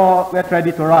 therefore get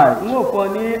ready to write. n ó fọ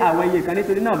ní àwọn iye kan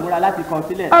nítorí náà múra láti kọ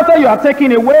sílẹ̀. After you have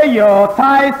taken away your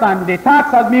tithes and the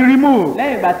tax has been removed,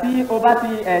 lẹ́yìn ìgbà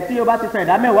tí o bá ti san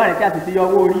ìdámẹ́wàá rẹ̀ tí a sì ti yọ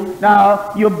owó orí. now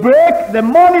you break the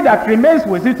money that remains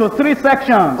with you to 3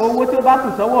 sections. owó tí ó bá kù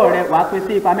sọ́wọ́ rẹ̀ wàá pín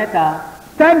sí ipa mẹ́ta.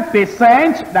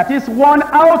 10%, that is 1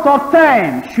 out of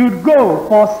 10, should go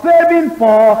for saving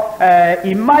for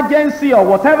emergency or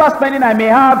whatever spending I may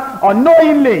have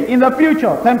unknowingly in the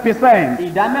future. 10%.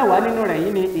 ìdámẹ́wàá nínú rẹ̀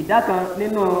yìí ni ìdá kan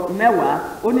nínú mẹ́wàá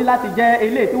ó ní láti jẹ́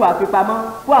eléyìí tí wàá fi pamọ́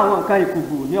fún àwọn nǹkan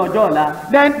ìkùkù ní ọjọ́ ọ̀la.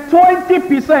 Then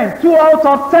 20%, 2 out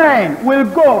of 10, will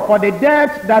go for the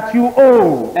debt that you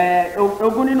owe.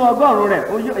 ogún nínú ọgọ́rùn-ún rẹ̀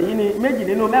èyí ni méjì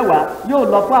nínú mẹ́wàá yóò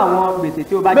lọ fún àwọn gbèsè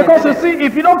tí ó bá jẹ Because you tẹ́lẹ̀. see,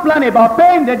 if you don't plan about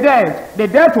paying the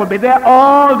debt will be there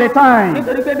all the time.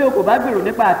 nítorí pé bí o kò bá gbèrò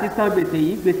nípa àti san gbèsè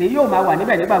yìí yóò máa wà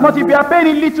níbẹ̀ nígbà But if you are paying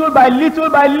it little by little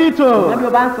by wọ́n bí little,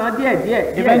 o bá ń san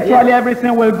díẹ̀ eventually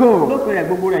everything will go. lópin rẹ̀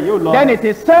gbogbo rẹ̀ yóò lọ. Then it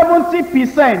is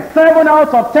 70%, 7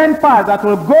 out of 10 parts that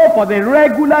will go for the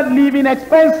regular living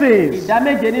expenses. ìdá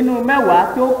méje nínú mẹ́wàá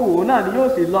tí ó kù òun náà ni yóò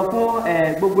sì lọ fún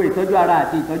gbogbo ìtọ́jú ara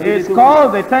àti ìtọ́jú ilé It's tó kù.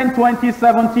 called the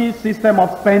 10-20-70 system of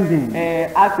spending.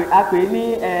 a pè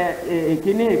ní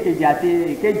èkíní èkejì àti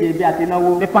ìkeje bí a ti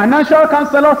náwó. The financial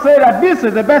counselor say that this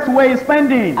is the best way of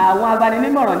spending. Àwọn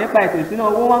agbaninímọ̀ràn nípa ètò ìṣúná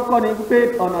owó wọn kọ́ ni pé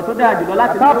ọ̀nà tó dára jùlọ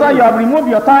láti náwó. After you have removed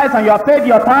your tithes and you have paid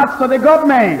your tax to the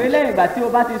government, pé lẹ́yìn ìgbà tí o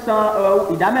bá ti san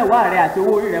ìdámẹ́wàá rẹ àti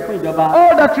owó orí rẹ fún ìjọba.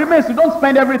 all that remains, you don't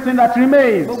spend everything that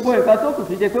remains. gbogbo nǹkan tó kù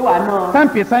sí jẹ́ pé wà á ná.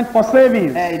 10% for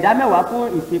savings, ìdámẹ́wàá fún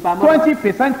ìfipamọ́.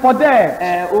 20% for debt,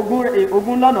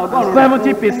 ogún lọ́nà ọgọ́rùn-ún.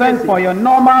 70% for your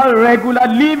normal regular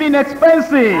living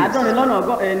expenses. àádọ́rin lọ́nà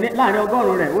láàrin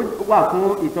ọgọ́rùn-ún rẹ̀ ó wà fún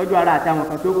ìtọ́jú ara àti àwọn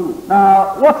kan tó kù. Now,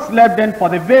 what's left then for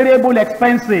the variable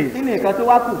expenses? kí ni nǹkan tó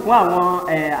wá kù fún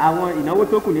àwọn ìnáwó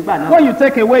tó kù nígbà náà? When you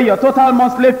take away your total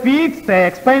monthly fixed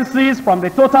expenses from the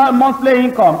total monthly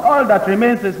income, all that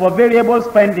remains is for variable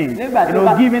spending.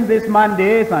 Giving this man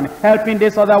this and helping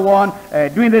this other one,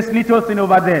 doing this little thing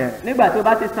over there. nígbà tó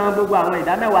bá ti san gbogbo àwọn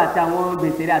ìdámẹ́wàá àti àwọn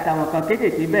gbèsè rẹ̀ àti àwọn kan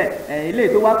kéékèèké bẹ́ẹ̀ ilé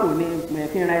tó wá kù ní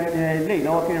kí n ra ilé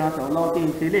ìlọ́wọ́ kí n ran sọ̀rọ̀ lọ́wọ́ kí n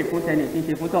ṣe ilé fún tẹ̀lé kí n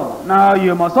ṣe fún tọ̀. Now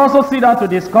you must also sit down to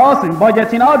discuss in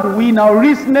budgeting, how do we now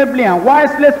reasonably and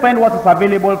wisely spend what is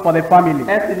available for the family.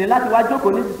 ẹ sì ní láti wá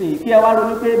jókòó nísinsìnyí kí ẹ wá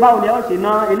ronú pé báwo ni ẹ ó ṣe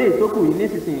ná ilé ìtókù yìí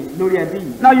nísinsìnyí lórí ẹbí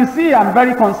yìí. Now you see, I'm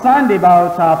very concerned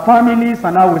about our families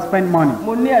and how we spend money.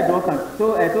 mo ní ẹ̀dùn ọkàn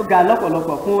tó ga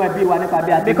lọ́pọ̀lọpọ̀ fún ẹbí wa nípa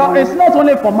bí a ti náwó. Because it's not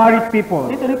only for married people.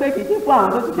 nítorí pé kì í ṣe fún àwọn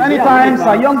tó ti ṣe Many times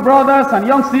our young brothers and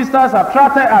young sisters have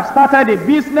started a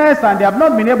business and they have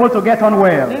not been able to get on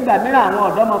well. nígbà mìíràn àwọn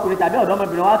ọ̀dọ́mọkùnrin tàbí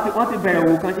ọ̀dọ́mọbìnrin wọ́n ti bẹ̀rẹ̀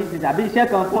òwò kan ṣe tàbí iṣẹ́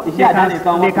kan fún iṣẹ́ àdáni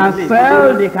kan. They can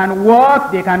sell, they can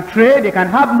work, they can trade, they can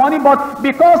have money, but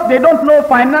because they don't know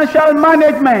financial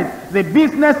management, the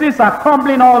businesses are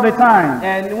crumbling all the time.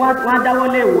 wọ́n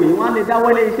dáwọ́lé ìwòye wọ́n lè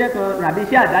dáwọ́lé iṣẹ́ kan tàbí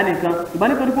iṣẹ́ àdáni kan ìgbà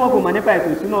nítorí pé wọn kò mọ̀ nípa ètò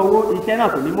ìṣúná owó iṣẹ́ náà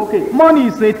kò ní mókè. Money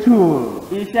is a tool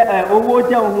owó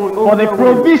jẹ́ ohun for the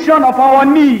provision of our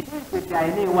needs.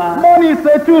 Money is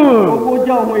a tool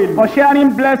for sharing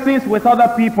blessings with other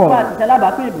people.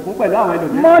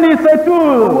 Money is a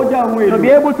tool to be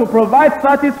able to provide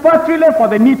satisfactorily for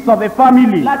the needs of the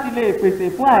family.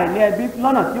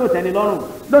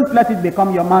 Don't let it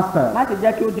become your master.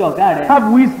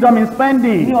 Have wisdom in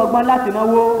spending,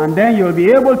 and then you'll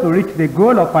be able to reach the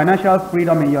goal of financial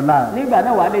freedom in your life. Have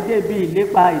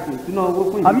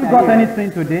you got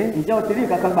anything today?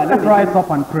 Let's rise up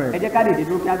and pray.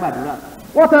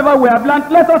 Whatever we have learned,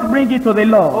 let us bring it to the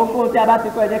Lord.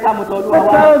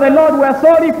 Let's tell the Lord we are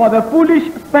sorry for the foolish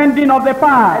spending of the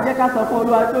past.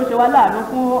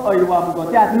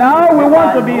 Now we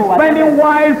want to be spending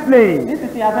wisely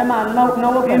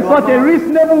in such a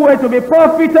reasonable way to be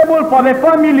profitable for the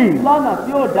family.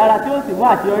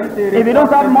 If you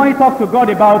don't have money, talk to God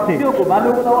about it. He'll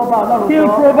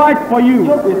provide for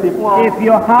you. If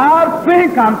you have,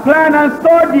 think and plan and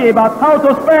study about how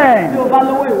to spend. tí o bá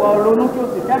lówó ìwọ ronú kí o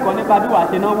sì kẹ́kọ̀ọ́ nípa bí wàá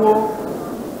ṣe náwó.